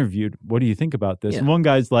being interviewed. What do you think about this? Yeah. And one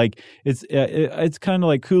guy's like, it's kind of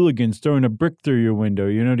like hooligans throwing a brick through your window,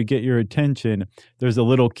 to get your attention. There's a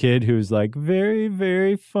little kid who's like, very,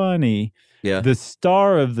 very funny. Yeah. The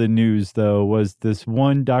star of the news, though, was this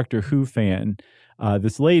one Doctor Who fan,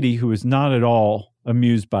 this lady who was not at all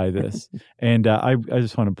amused by this. And I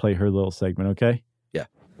just want to play her little segment, okay?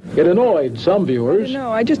 It annoyed some viewers.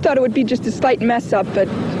 No, I just thought it would be just a slight mess up, but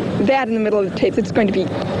that in the middle of the tape, it's going to be...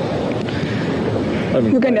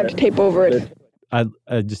 we're going to have to tape over it. I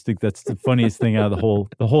just think that's the funniest thing out of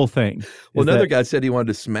the whole thing. Well, another guy said he wanted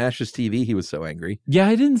to smash his TV. He was so angry. Yeah,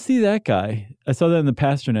 I didn't see that guy. I saw that in the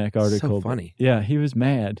Pasternak article. So funny. Yeah, he was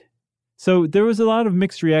mad. So there was a lot of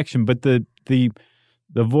mixed reaction, but the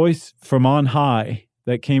voice from on high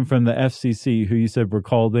that came from the FCC, who you said were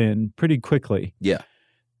called in pretty quickly. Yeah.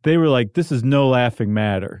 They were like, this is no laughing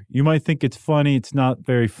matter. You might think it's funny. It's not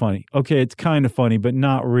very funny. Okay, it's kind of funny, but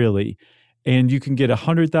not really. And you can get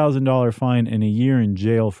 $100,000 fine and a year in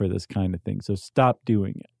jail for this kind of thing. So stop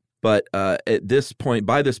doing it. But by this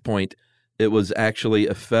point, it was actually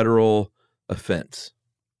a federal offense.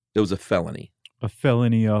 It was a felony. A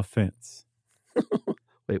felony offense.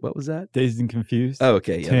 Wait, what was that? Dazed and Confused? Oh,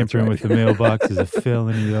 okay. Yeah, Tampering with the mailbox is a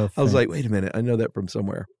felony offense. I was like, wait a minute. I know that from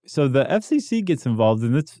somewhere. So the FCC gets involved,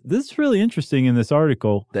 and this is really interesting in this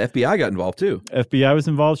article. The FBI got involved, too. FBI was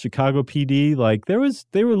involved, Chicago PD. Like, they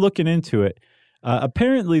were looking into it.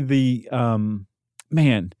 Apparently,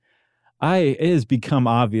 it has become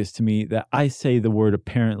obvious to me that I say the word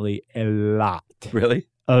apparently a lot. Really?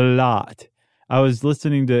 A lot. I was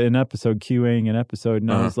listening to an episode, QAing an episode, and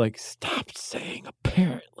I was like, stop saying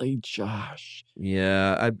apparently, Josh.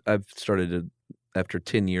 Yeah, I've started to, after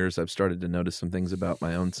 10 years, I've started to notice some things about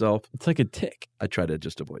my own self. It's like a tick. I try to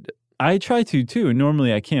just avoid it. I try to, too. And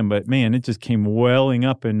normally I can, but man, it just came welling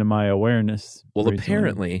up into my awareness. Well,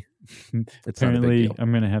 apparently, it's not a big deal.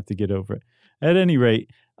 I'm going to have to get over it. At any rate,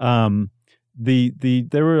 there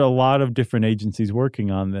were a lot of different agencies working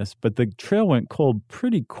on this, but the trail went cold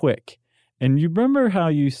pretty quick. And you remember how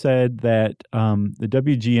you said that the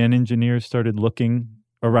WGN engineers started looking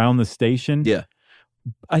around the station? Yeah.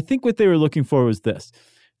 I think what they were looking for was this.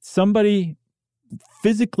 Somebody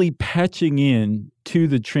physically patching in to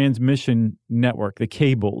the transmission network, the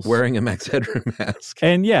cables. Wearing a Max Headroom mask.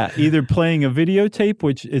 And yeah, either playing a videotape,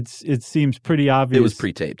 which it seems pretty obvious. It was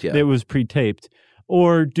pre-taped, yeah. It was pre-taped.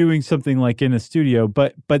 Or doing something like in a studio.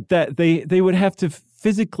 But that they would have to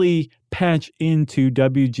physically patch into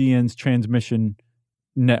WGN's transmission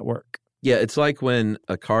network. Yeah, it's like when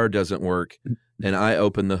a car doesn't work and I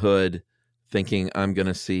open the hood thinking I'm going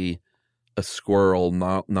to see a squirrel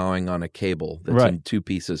gnawing on a cable that's in two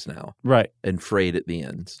pieces now. Right. And frayed at the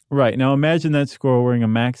ends. Right. Now imagine that squirrel wearing a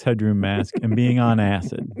Max Headroom mask and being on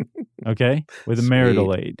acid, okay, with a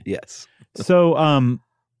marital aid. Yes. So,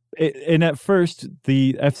 and at first,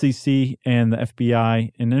 the FCC and the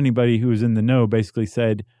FBI and anybody who was in the know basically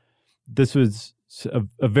said this was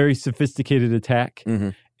a very sophisticated attack. Mm-hmm.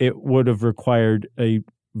 It would have required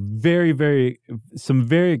some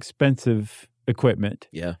very expensive equipment.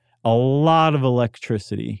 Yeah. A lot of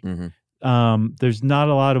electricity. Mm-hmm. There's not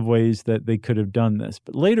a lot of ways that they could have done this.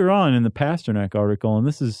 But later on in the Pasternak article, and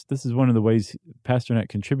this is one of the ways Pasternak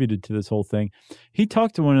contributed to this whole thing, he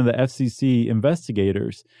talked to one of the FCC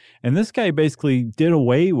investigators, and this guy basically did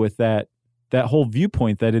away with that whole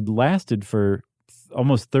viewpoint that had lasted for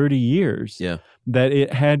almost 30 years. Yeah. That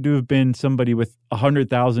it had to have been somebody with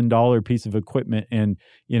 $100,000 piece of equipment and,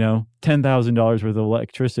 $10,000 worth of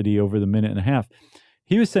electricity over the minute and a half.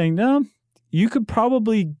 He was saying, no, you could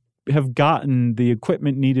probably have gotten the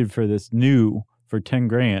equipment needed for this new for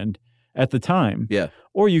 $10,000 at the time. Yeah.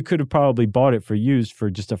 Or you could have probably bought it for used for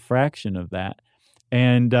just a fraction of that.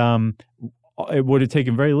 And it would have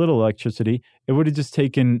taken very little electricity. It would have just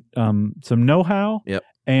taken some know-how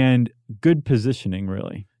and good positioning,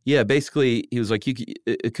 really. Yeah, basically, he was like,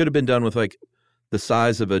 it could have been done with like the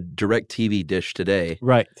size of a DirecTV dish today.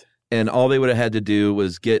 Right. And all they would have had to do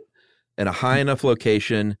was get in a high enough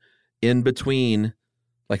location in between,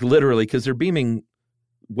 like literally, because they're beaming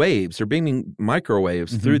waves, they're beaming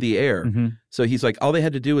microwaves through the air. Mm-hmm. So he's like, all they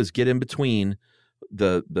had to do was get in between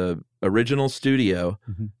the original studio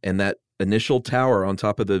and that initial tower on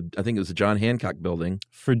top of I think it was the John Hancock building.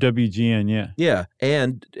 For WGN, yeah. Yeah,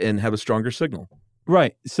 and have a stronger signal.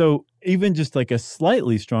 Right. So even just like a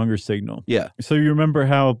slightly stronger signal. Yeah. So you remember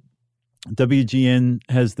how WGN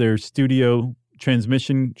has their studio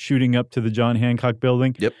transmission shooting up to the John Hancock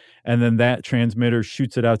building? Yep. And then that transmitter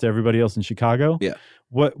shoots it out to everybody else in Chicago? Yeah.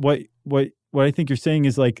 What I think you're saying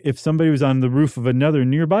is like if somebody was on the roof of another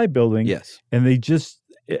nearby building and they just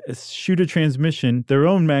shoot a transmission, their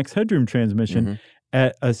own Max Headroom transmission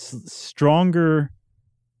at a stronger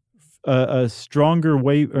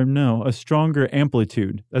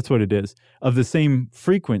amplitude, that's what it is, of the same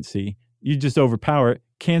frequency, you just overpower it,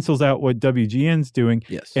 cancels out what WGN's doing,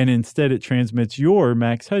 and instead it transmits your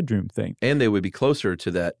Max Headroom thing. And they would be closer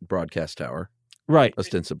to that broadcast tower. Right.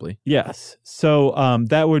 Ostensibly. Yes. So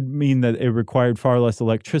that would mean that it required far less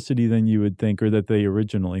electricity than you would think or that they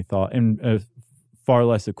originally thought, and far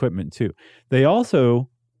less equipment too. They also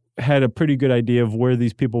had a pretty good idea of where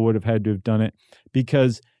these people would have had to have done it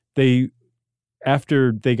because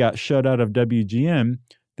after they got shut out of WGN,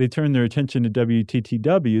 they turned their attention to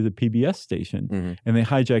WTTW, the PBS station, and they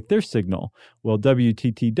hijacked their signal. Well,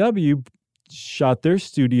 WTTW shot their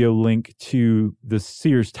studio link to the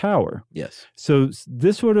Sears Tower. Yes. So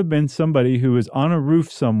this would have been somebody who was on a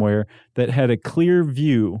roof somewhere that had a clear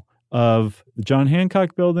view of the John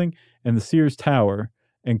Hancock building and the Sears Tower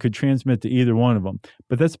and could transmit to either one of them.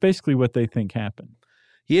 But that's basically what they think happened.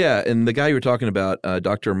 Yeah, and the guy you were talking about,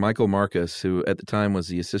 Dr. Michael Marcus, who at the time was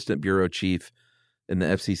the assistant bureau chief in the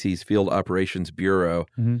FCC's Field Operations Bureau,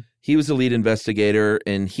 he was the lead investigator,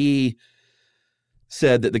 and he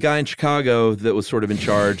said that the guy in Chicago that was sort of in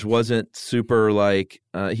charge wasn't super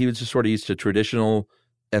he was just sort of used to traditional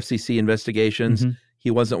FCC investigations.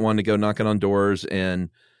 He wasn't one to go knocking on doors and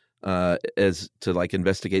as to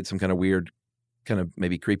investigate some kind of weird, kind of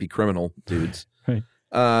maybe creepy criminal dudes. Right.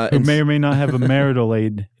 Who may or may not have a marital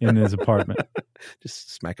aid in his apartment.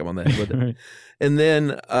 Just smack him on the head with it. Right. And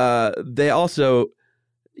then they also,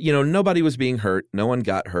 nobody was being hurt. No one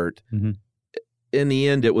got hurt. In the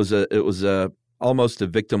end, it was almost a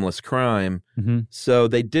victimless crime. So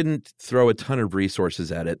they didn't throw a ton of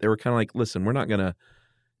resources at it. They were kind of like, listen, we're not going to,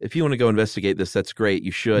 if you want to go investigate this, that's great.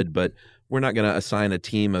 You should, but we're not going to assign a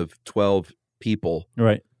team of 12 people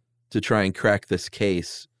to try and crack this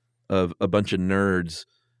case of a bunch of nerds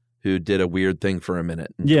who did a weird thing for a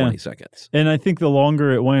minute in 20 seconds. And I think the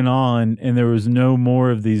longer it went on and there was no more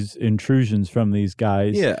of these intrusions from these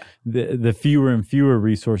guys, the fewer and fewer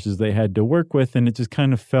resources they had to work with, and it just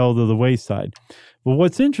kind of fell to the wayside. But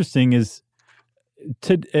what's interesting is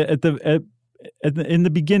in the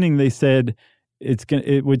beginning they said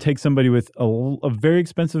it would take somebody with a very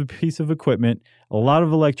expensive piece of equipment, a lot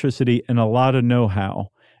of electricity, and a lot of know-how.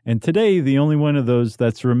 And today, the only one of those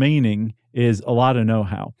that's remaining is a lot of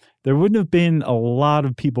know-how. There wouldn't have been a lot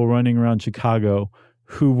of people running around Chicago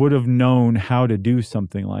who would have known how to do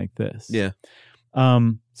something like this. Yeah.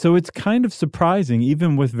 So it's kind of surprising,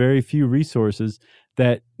 even with very few resources,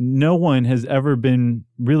 that no one has ever been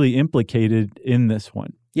really implicated in this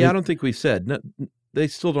one. Yeah, I don't think we said. No, they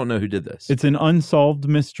still don't know who did this. It's an unsolved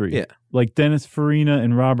mystery. Yeah. Like Dennis Farina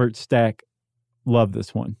and Robert Stack love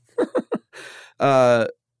this one.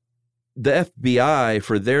 The FBI,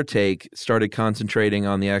 for their take, started concentrating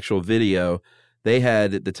on the actual video. They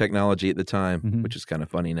had the technology at the time, which is kind of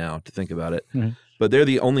funny now to think about it. But they're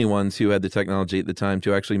the only ones who had the technology at the time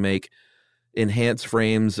to actually make enhanced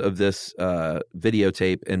frames of this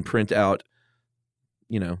videotape and print out,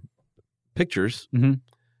 pictures,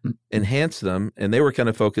 enhance them. And they were kind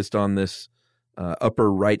of focused on this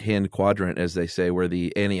upper right-hand quadrant, as they say, where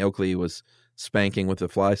the Annie Oakley was spanking with a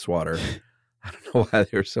fly swatter. I don't know why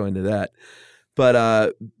they were so into that.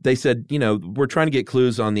 But they said, we're trying to get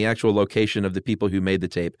clues on the actual location of the people who made the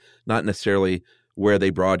tape, not necessarily where they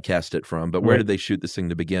broadcast it from, but where did they shoot this thing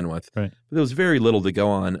to begin with. Right. But there was very little to go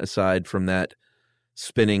on aside from that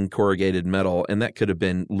spinning corrugated metal, and that could have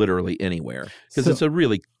been literally anywhere because it's a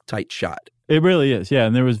really tight shot. It really is, yeah.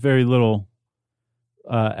 And there was very little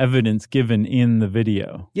evidence given in the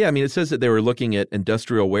video. Yeah, I mean, it says that they were looking at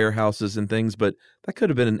industrial warehouses and things, but that could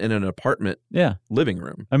have been in an apartment living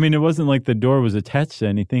room. I mean, it wasn't like the door was attached to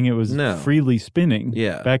anything. It was freely spinning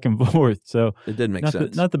back and forth. So it did make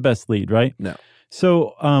sense. Not the best lead, right? No.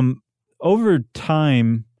 So over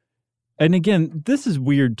time, and again, this is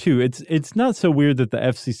weird too. It's not so weird that the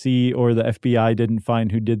FCC or the FBI didn't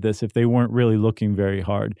find who did this if they weren't really looking very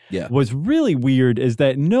hard. Yeah. What's really weird is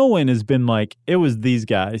that no one has been like, it was these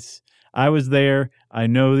guys. I was there. I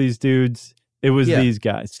know these dudes. It was these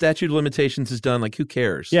guys. Statute of limitations is done. Like, who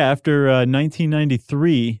cares? Yeah, after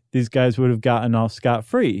 1993, these guys would have gotten off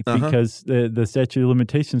scot-free because the statute of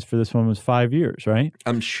limitations for this one was 5 years, right?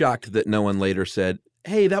 I'm shocked that no one later said,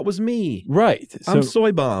 hey, that was me. Right. I'm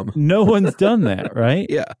Soy Bomb. No one's done that, right?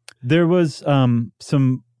 Yeah. There was some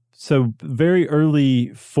very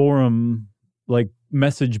early forum, like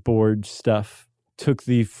message board stuff took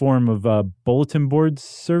the form of bulletin board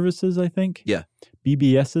services, I think. Yeah.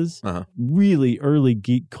 BBSs. Really early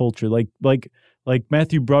geek culture, like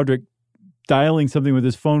Matthew Broderick dialing something with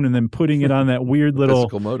his phone and then putting it on that weird little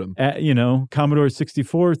modem, Commodore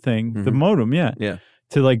 64 thing, the modem,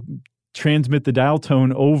 to like transmit the dial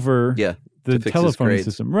tone over the telephone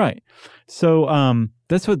system, right? So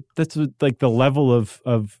that's what like the level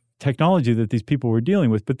of technology that these people were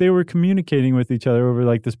dealing with, but they were communicating with each other over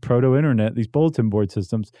like this proto-internet, these bulletin board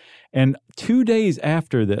systems. And 2 days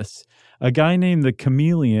after this, a guy named the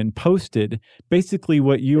Chameleon posted basically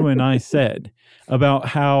what you and I said about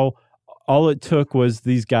how all it took was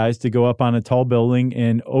these guys to go up on a tall building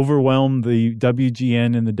and overwhelm the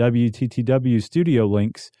WGN and the WTTW studio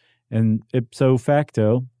links, and ipso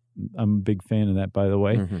facto, I'm a big fan of that, by the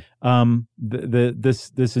way.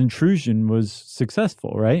 This intrusion was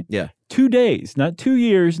successful, right? Yeah. 2 days, not 2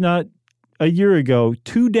 years, not a year ago,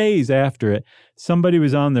 2 days after it, somebody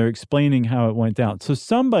was on there explaining how it went down. So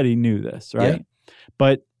somebody knew this, right? Yeah.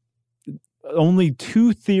 But only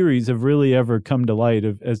two theories have really ever come to light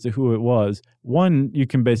as to who it was. One you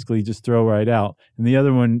can basically just throw right out, and the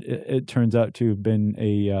other one it turns out to have been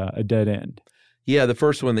a dead end. Yeah, the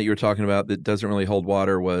first one that you were talking about that doesn't really hold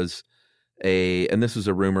water was and this was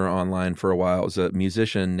a rumor online for a while. It was a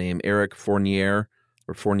musician named Eric Fournier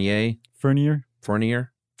or Fournier.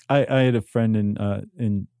 Fournier. I had a friend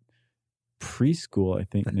in preschool, I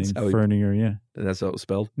think, named Fournier. Yeah, that's how it was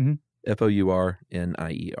spelled. Mm-hmm. Fournier.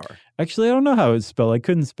 Actually, I don't know how it's spelled. I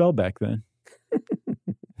couldn't spell back then.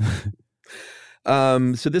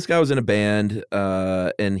 So this guy was in a band,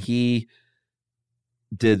 and he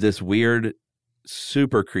did this weird,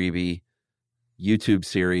 super creepy YouTube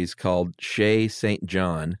series called Shay St.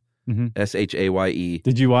 John, SHAYE.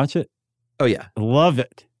 Did you watch it? Oh, yeah. Love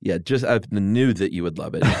it. Yeah, I knew that you would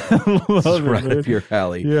love it. Love it, right man. up your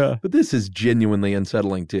alley. Yeah. But this is genuinely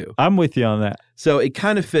unsettling, too. I'm with you on that. So it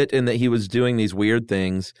kind of fit in that he was doing these weird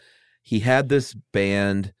things. He had this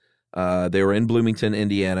band. They were in Bloomington,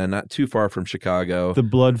 Indiana, not too far from Chicago. The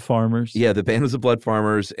Blood Farmers. Yeah, the band was the Blood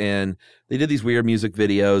Farmers, and they did these weird music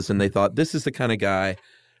videos, and they thought, this is the kind of guy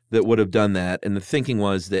that would have done that. And the thinking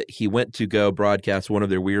was that he went to go broadcast one of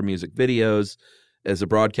their weird music videos as a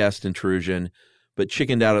broadcast intrusion, but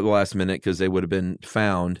chickened out at the last minute because they would have been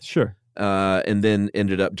found. Sure. And then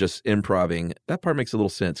ended up just improvising. That part makes a little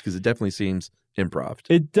sense because it definitely seems improved.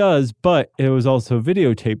 It does, but it was also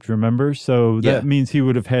videotaped, remember? So that means he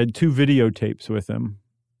would have had 2 videotapes with him.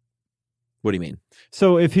 What do you mean?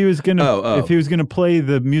 So if he was gonna play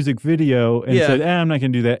the music video and said, I'm not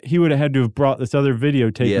gonna do that, he would have had to have brought this other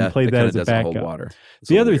videotape and played that as a backup. Hold water.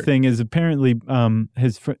 The other thing is apparently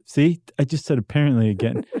see, I just said apparently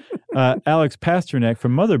again. Alex Pasternak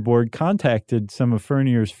from Motherboard contacted some of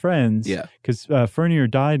Furnier's friends because Furnier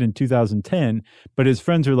died in 2010, but his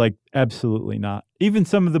friends are like, absolutely not. Even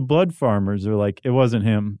some of the blood farmers are like, it wasn't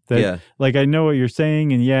him. Like, I know what you're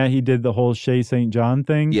saying, and he did the whole Shea St. John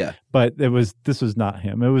thing, but this was not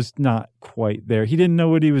him. It was not quite there. He didn't know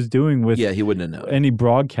what he was doing with he wouldn't have known any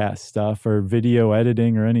broadcast stuff or video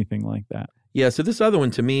editing or anything like that. Yeah, so this other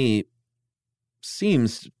one to me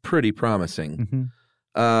seems pretty promising. Mm-hmm.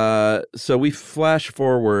 So we flash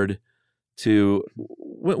forward to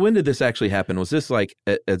when did this actually happen? Was this like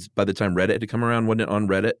as by the time Reddit had come around? Wasn't it on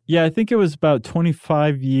Reddit? Yeah, I think it was about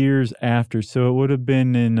 25 years after. So it would have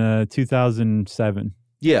been in 2007.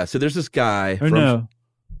 Yeah. So there's this guy.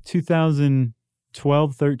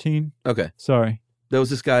 2012, 13. Okay. Sorry. There was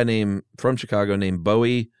this guy from Chicago named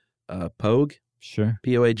Bowie Pogue. Sure.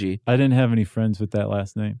 P-O-A-G. I didn't have any friends with that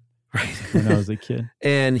last name. Right. When I was a kid.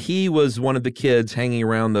 And he was one of the kids hanging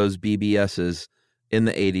around those BBSs in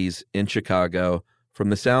the 80s in Chicago. From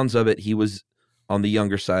the sounds of it, he was on the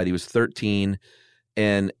younger side. He was 13,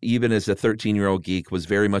 and even as a 13-year-old geek, was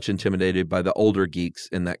very much intimidated by the older geeks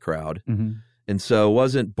in that crowd. Mm-hmm. And so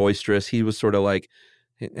wasn't boisterous. He was sort of like,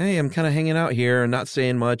 hey, I'm kind of hanging out here and not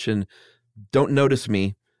saying much, and don't notice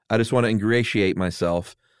me. I just want to ingratiate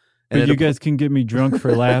myself. But you guys can get me drunk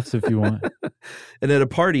for laughs if you want. And at a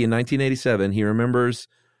party in 1987, he remembers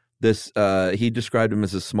this. He described him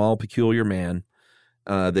as a small, peculiar man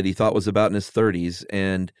that he thought was about in his 30s.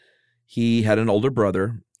 And he had an older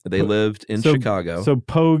brother. They lived in Chicago. So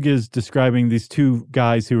Pogue is describing these 2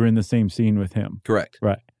 guys who were in the same scene with him. Correct.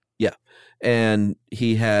 Right. Yeah. And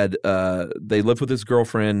he had, they lived with his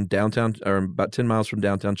girlfriend downtown, or about 10 miles from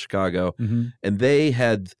downtown Chicago. Mm-hmm. And they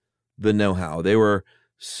had the know-how. They were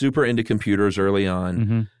super into computers early on.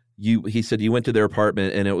 Mm-hmm. He said you went to their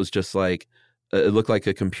apartment and it was just like it looked like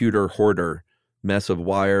a computer hoarder mess of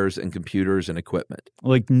wires and computers and equipment.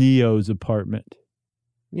 Like Neo's apartment.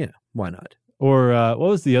 Yeah, why not? Or what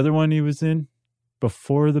was the other one he was in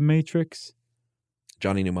before The Matrix?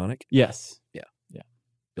 Johnny Mnemonic? Yes. Yeah.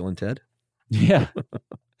 Bill and Ted? Yeah.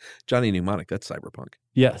 Johnny Mnemonic, that's cyberpunk.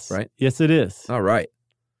 Yes. Right? Yes, it is. All right.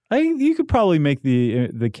 You could probably make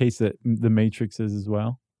the case that The Matrix is as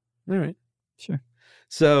well. All right. Sure.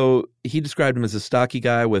 So he described him as a stocky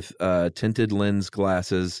guy with tinted lens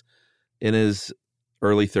glasses in his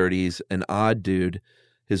early 30s, an odd dude.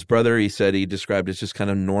 His brother, he said, he described as just kind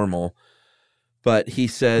of normal. But he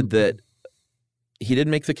said that he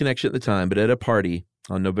didn't make the connection at the time, but at a party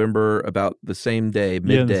on November, about the same day,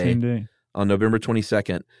 midday, the same day. On November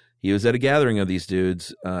 22nd, he was at a gathering of these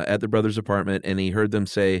dudes at the brother's apartment, and he heard them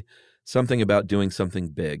say something about doing something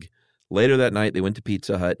big. Later that night, they went to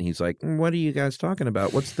Pizza Hut, and he's like, what are you guys talking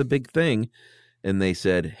about? What's the big thing? And they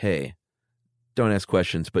said, hey, don't ask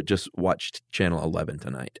questions, but just watch Channel 11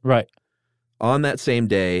 tonight. Right. On that same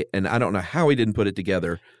day, and I don't know how he didn't put it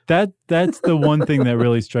together. That's the one thing that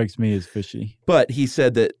really strikes me as fishy. But he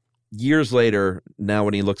said that years later, now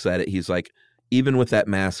when he looks at it, he's like, even with that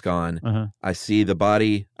mask on, I see the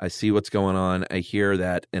body, I see what's going on, I hear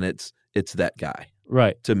that, and it's that guy.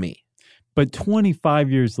 Right. To me. But 25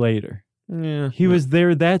 years later, he was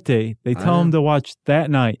there that day. They tell him to watch that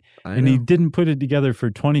night, and he didn't put it together for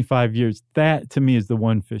 25 years. That, to me, is the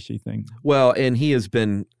one fishy thing. Well, and he has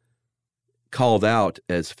been called out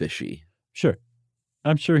as fishy. Sure.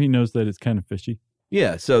 I'm sure he knows that it's kind of fishy.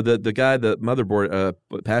 Yeah, so the guy, the motherboard,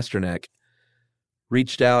 Pasternak,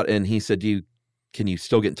 reached out, and he said, can you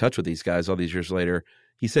still get in touch with these guys all these years later?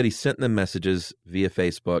 He said he sent them messages via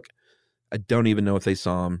Facebook. I don't even know if they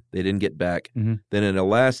saw him. They didn't get back. Mm-hmm. Then in a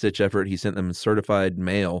last-ditch effort, he sent them certified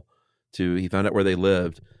mail he found out where they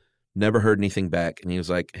lived, never heard anything back. And he was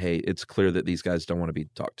like, hey, it's clear that these guys don't want to be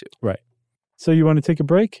talked to. Right. So you want to take a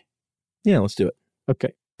break? Yeah, let's do it.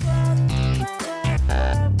 Okay.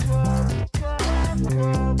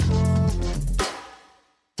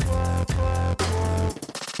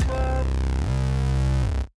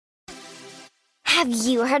 Have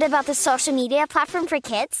you heard about the social media platform for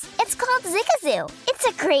kids? It's called Zigazoo. It's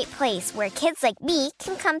a great place where kids like me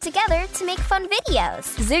can come together to make fun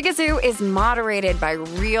videos. Zigazoo is moderated by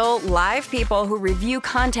real, live people who review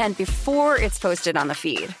content before it's posted on the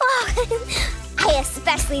feed. Oh, I I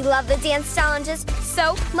especially love the dance challenges.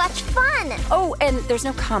 So much fun. Oh, and there's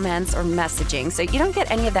no comments or messaging, so you don't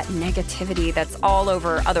get any of that negativity that's all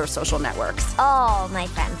over other social networks. All my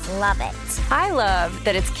friends love it. I love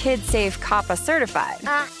that it's kid-safe COPPA certified.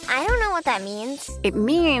 I don't know what that means. It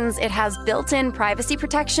means it has built-in privacy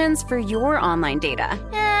protections for your online data.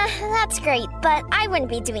 That's great, but I wouldn't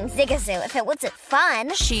be doing Zigazoo if it wasn't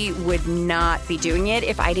fun. She would not be doing it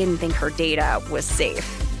if I didn't think her data was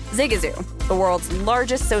safe. Zigazoo, the world's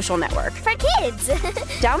largest social network. For kids.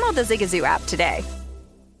 Download the Zigazoo app today.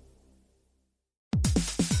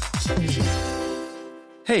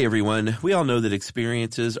 Hey everyone, we all know that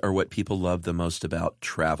experiences are what people love the most about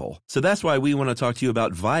travel. So that's why we want to talk to you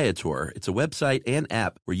about Viator. It's a website and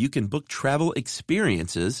app where you can book travel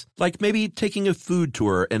experiences, like maybe taking a food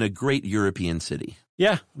tour in a great European city.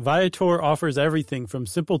 Yeah, Viator offers everything from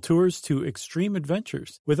simple tours to extreme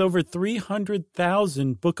adventures. With over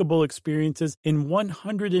 300,000 bookable experiences in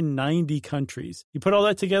 190 countries. You put all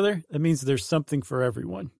that together, that means there's something for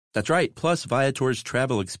everyone. That's right. Plus, Viator's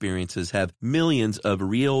travel experiences have millions of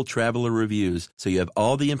real traveler reviews, so you have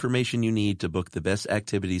all the information you need to book the best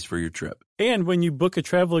activities for your trip. And when you book a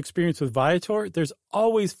travel experience with Viator, there's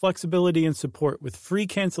always flexibility and support with free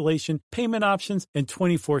cancellation, payment options, and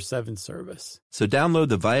 24/7 service. So download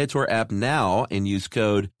the Viator app now and use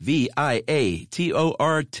code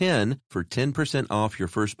VIATOR10 for 10% off your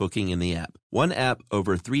first booking in the app. One app,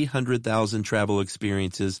 over 300,000 travel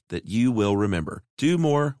experiences that you will remember. Do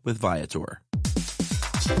more with Viator.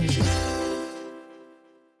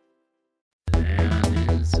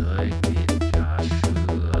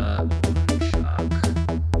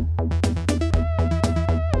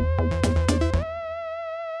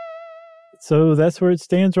 So that's where it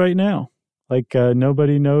stands right now. Like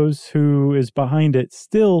nobody knows who is behind it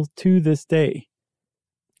still to this day.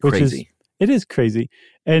 Which Crazy. It is crazy.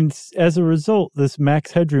 And as a result, this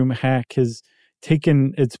Max Headroom hack has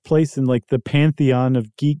taken its place in like the pantheon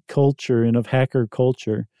of geek culture and of hacker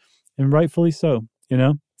culture. And rightfully so, you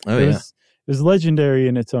know? Oh, it was legendary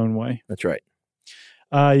in its own way. That's right.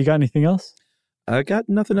 You got anything else? I got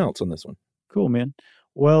nothing else on this one. Cool, man.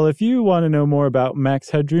 Well, if you want to know more about Max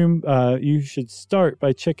Headroom, you should start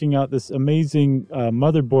by checking out this amazing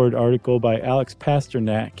motherboard article by Alex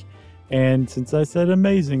Pasternak. And since I said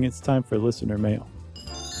amazing, it's time for listener mail.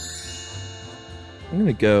 I'm going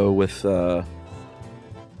to go with the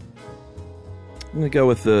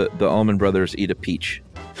Allman Brothers Eat a Peach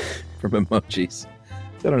from Emojis.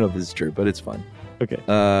 I don't know if this is true, but it's fun. Okay.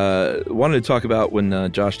 Wanted to talk about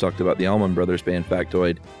when Josh talked about the Allman Brothers Band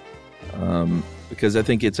factoid, because I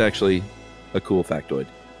think it's actually a cool factoid.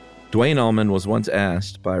 Duane Allman was once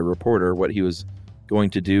asked by a reporter what he was going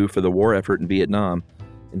to do for the war effort in Vietnam,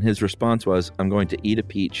 and his response was, "I'm going to eat a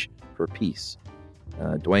peach for peace."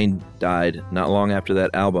 Duane died not long after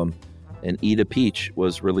that album, and Eat a Peach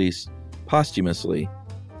was released posthumously,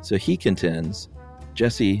 so he contends,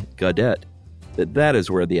 Jesse Gaudette, that is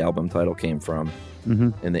where the album title came from,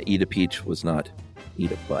 and that Eat a Peach was not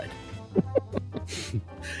Eat a Bud.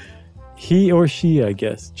 He or she, I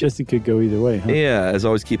guess. Jesse could go either way, huh? Yeah, as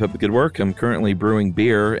always, keep up the good work. I'm currently brewing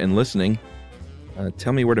beer and listening.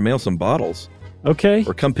 Tell me where to mail some bottles. Okay.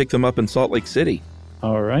 Or come pick them up in Salt Lake City.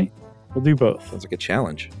 All right. We'll do both. Sounds like a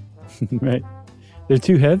challenge. Right. They're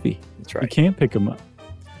too heavy. That's right. You can't pick them up.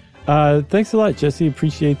 Thanks a lot, Jesse.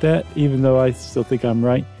 Appreciate that, even though I still think I'm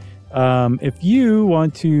right. If you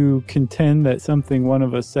want to contend that something one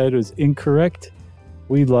of us said was incorrect,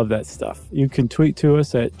 we love that stuff. You can tweet to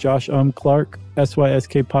us at Josh Clark,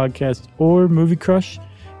 SYSK Podcast, or Movie Crush.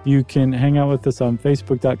 You can hang out with us on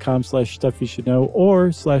Facebook.com/StuffYouShouldKnow or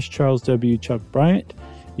 /Charles W. Chuck Bryant.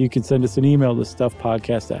 You can send us an email to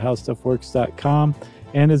stuffpodcast@howstuffworks.com.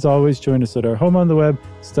 And as always, join us at our home on the web,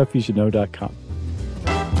 StuffYouShouldKnow.com.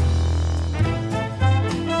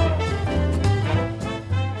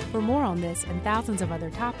 For more on this and thousands of other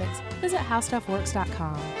topics, visit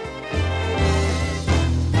howstuffworks.com.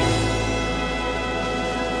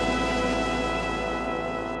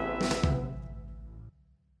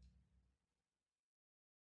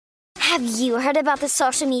 Have you heard about the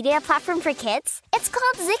social media platform for kids? It's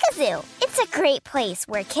called Zigazoo. It's a great place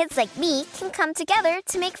where kids like me can come together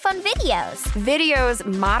to make fun videos. Videos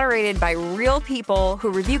moderated by real people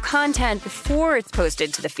who review content before it's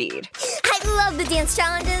posted to the feed. I love the dance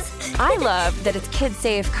challenges. I love that it's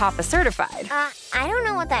kid-safe COPPA certified. I don't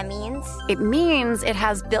know what that means. It means it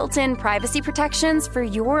has built-in privacy protections for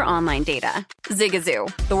your online data.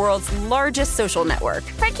 Zigazoo, the world's largest social network.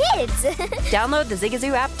 For kids. Download the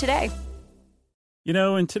Zigazoo app today. You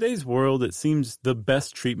know, in today's world, it seems the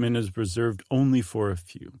best treatment is reserved only for a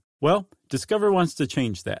few. Well, Discover wants to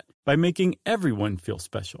change that by making everyone feel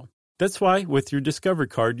special. That's why, with your Discover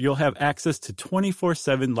card, you'll have access to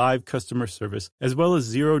 24/7 live customer service as well as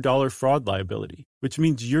 $0 fraud liability, which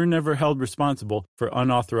means you're never held responsible for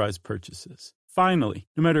unauthorized purchases. Finally,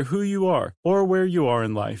 no matter who you are or where you are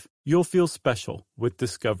in life, you'll feel special with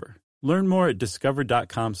Discover. Learn more at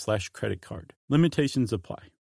discover.com/creditcard. Limitations apply.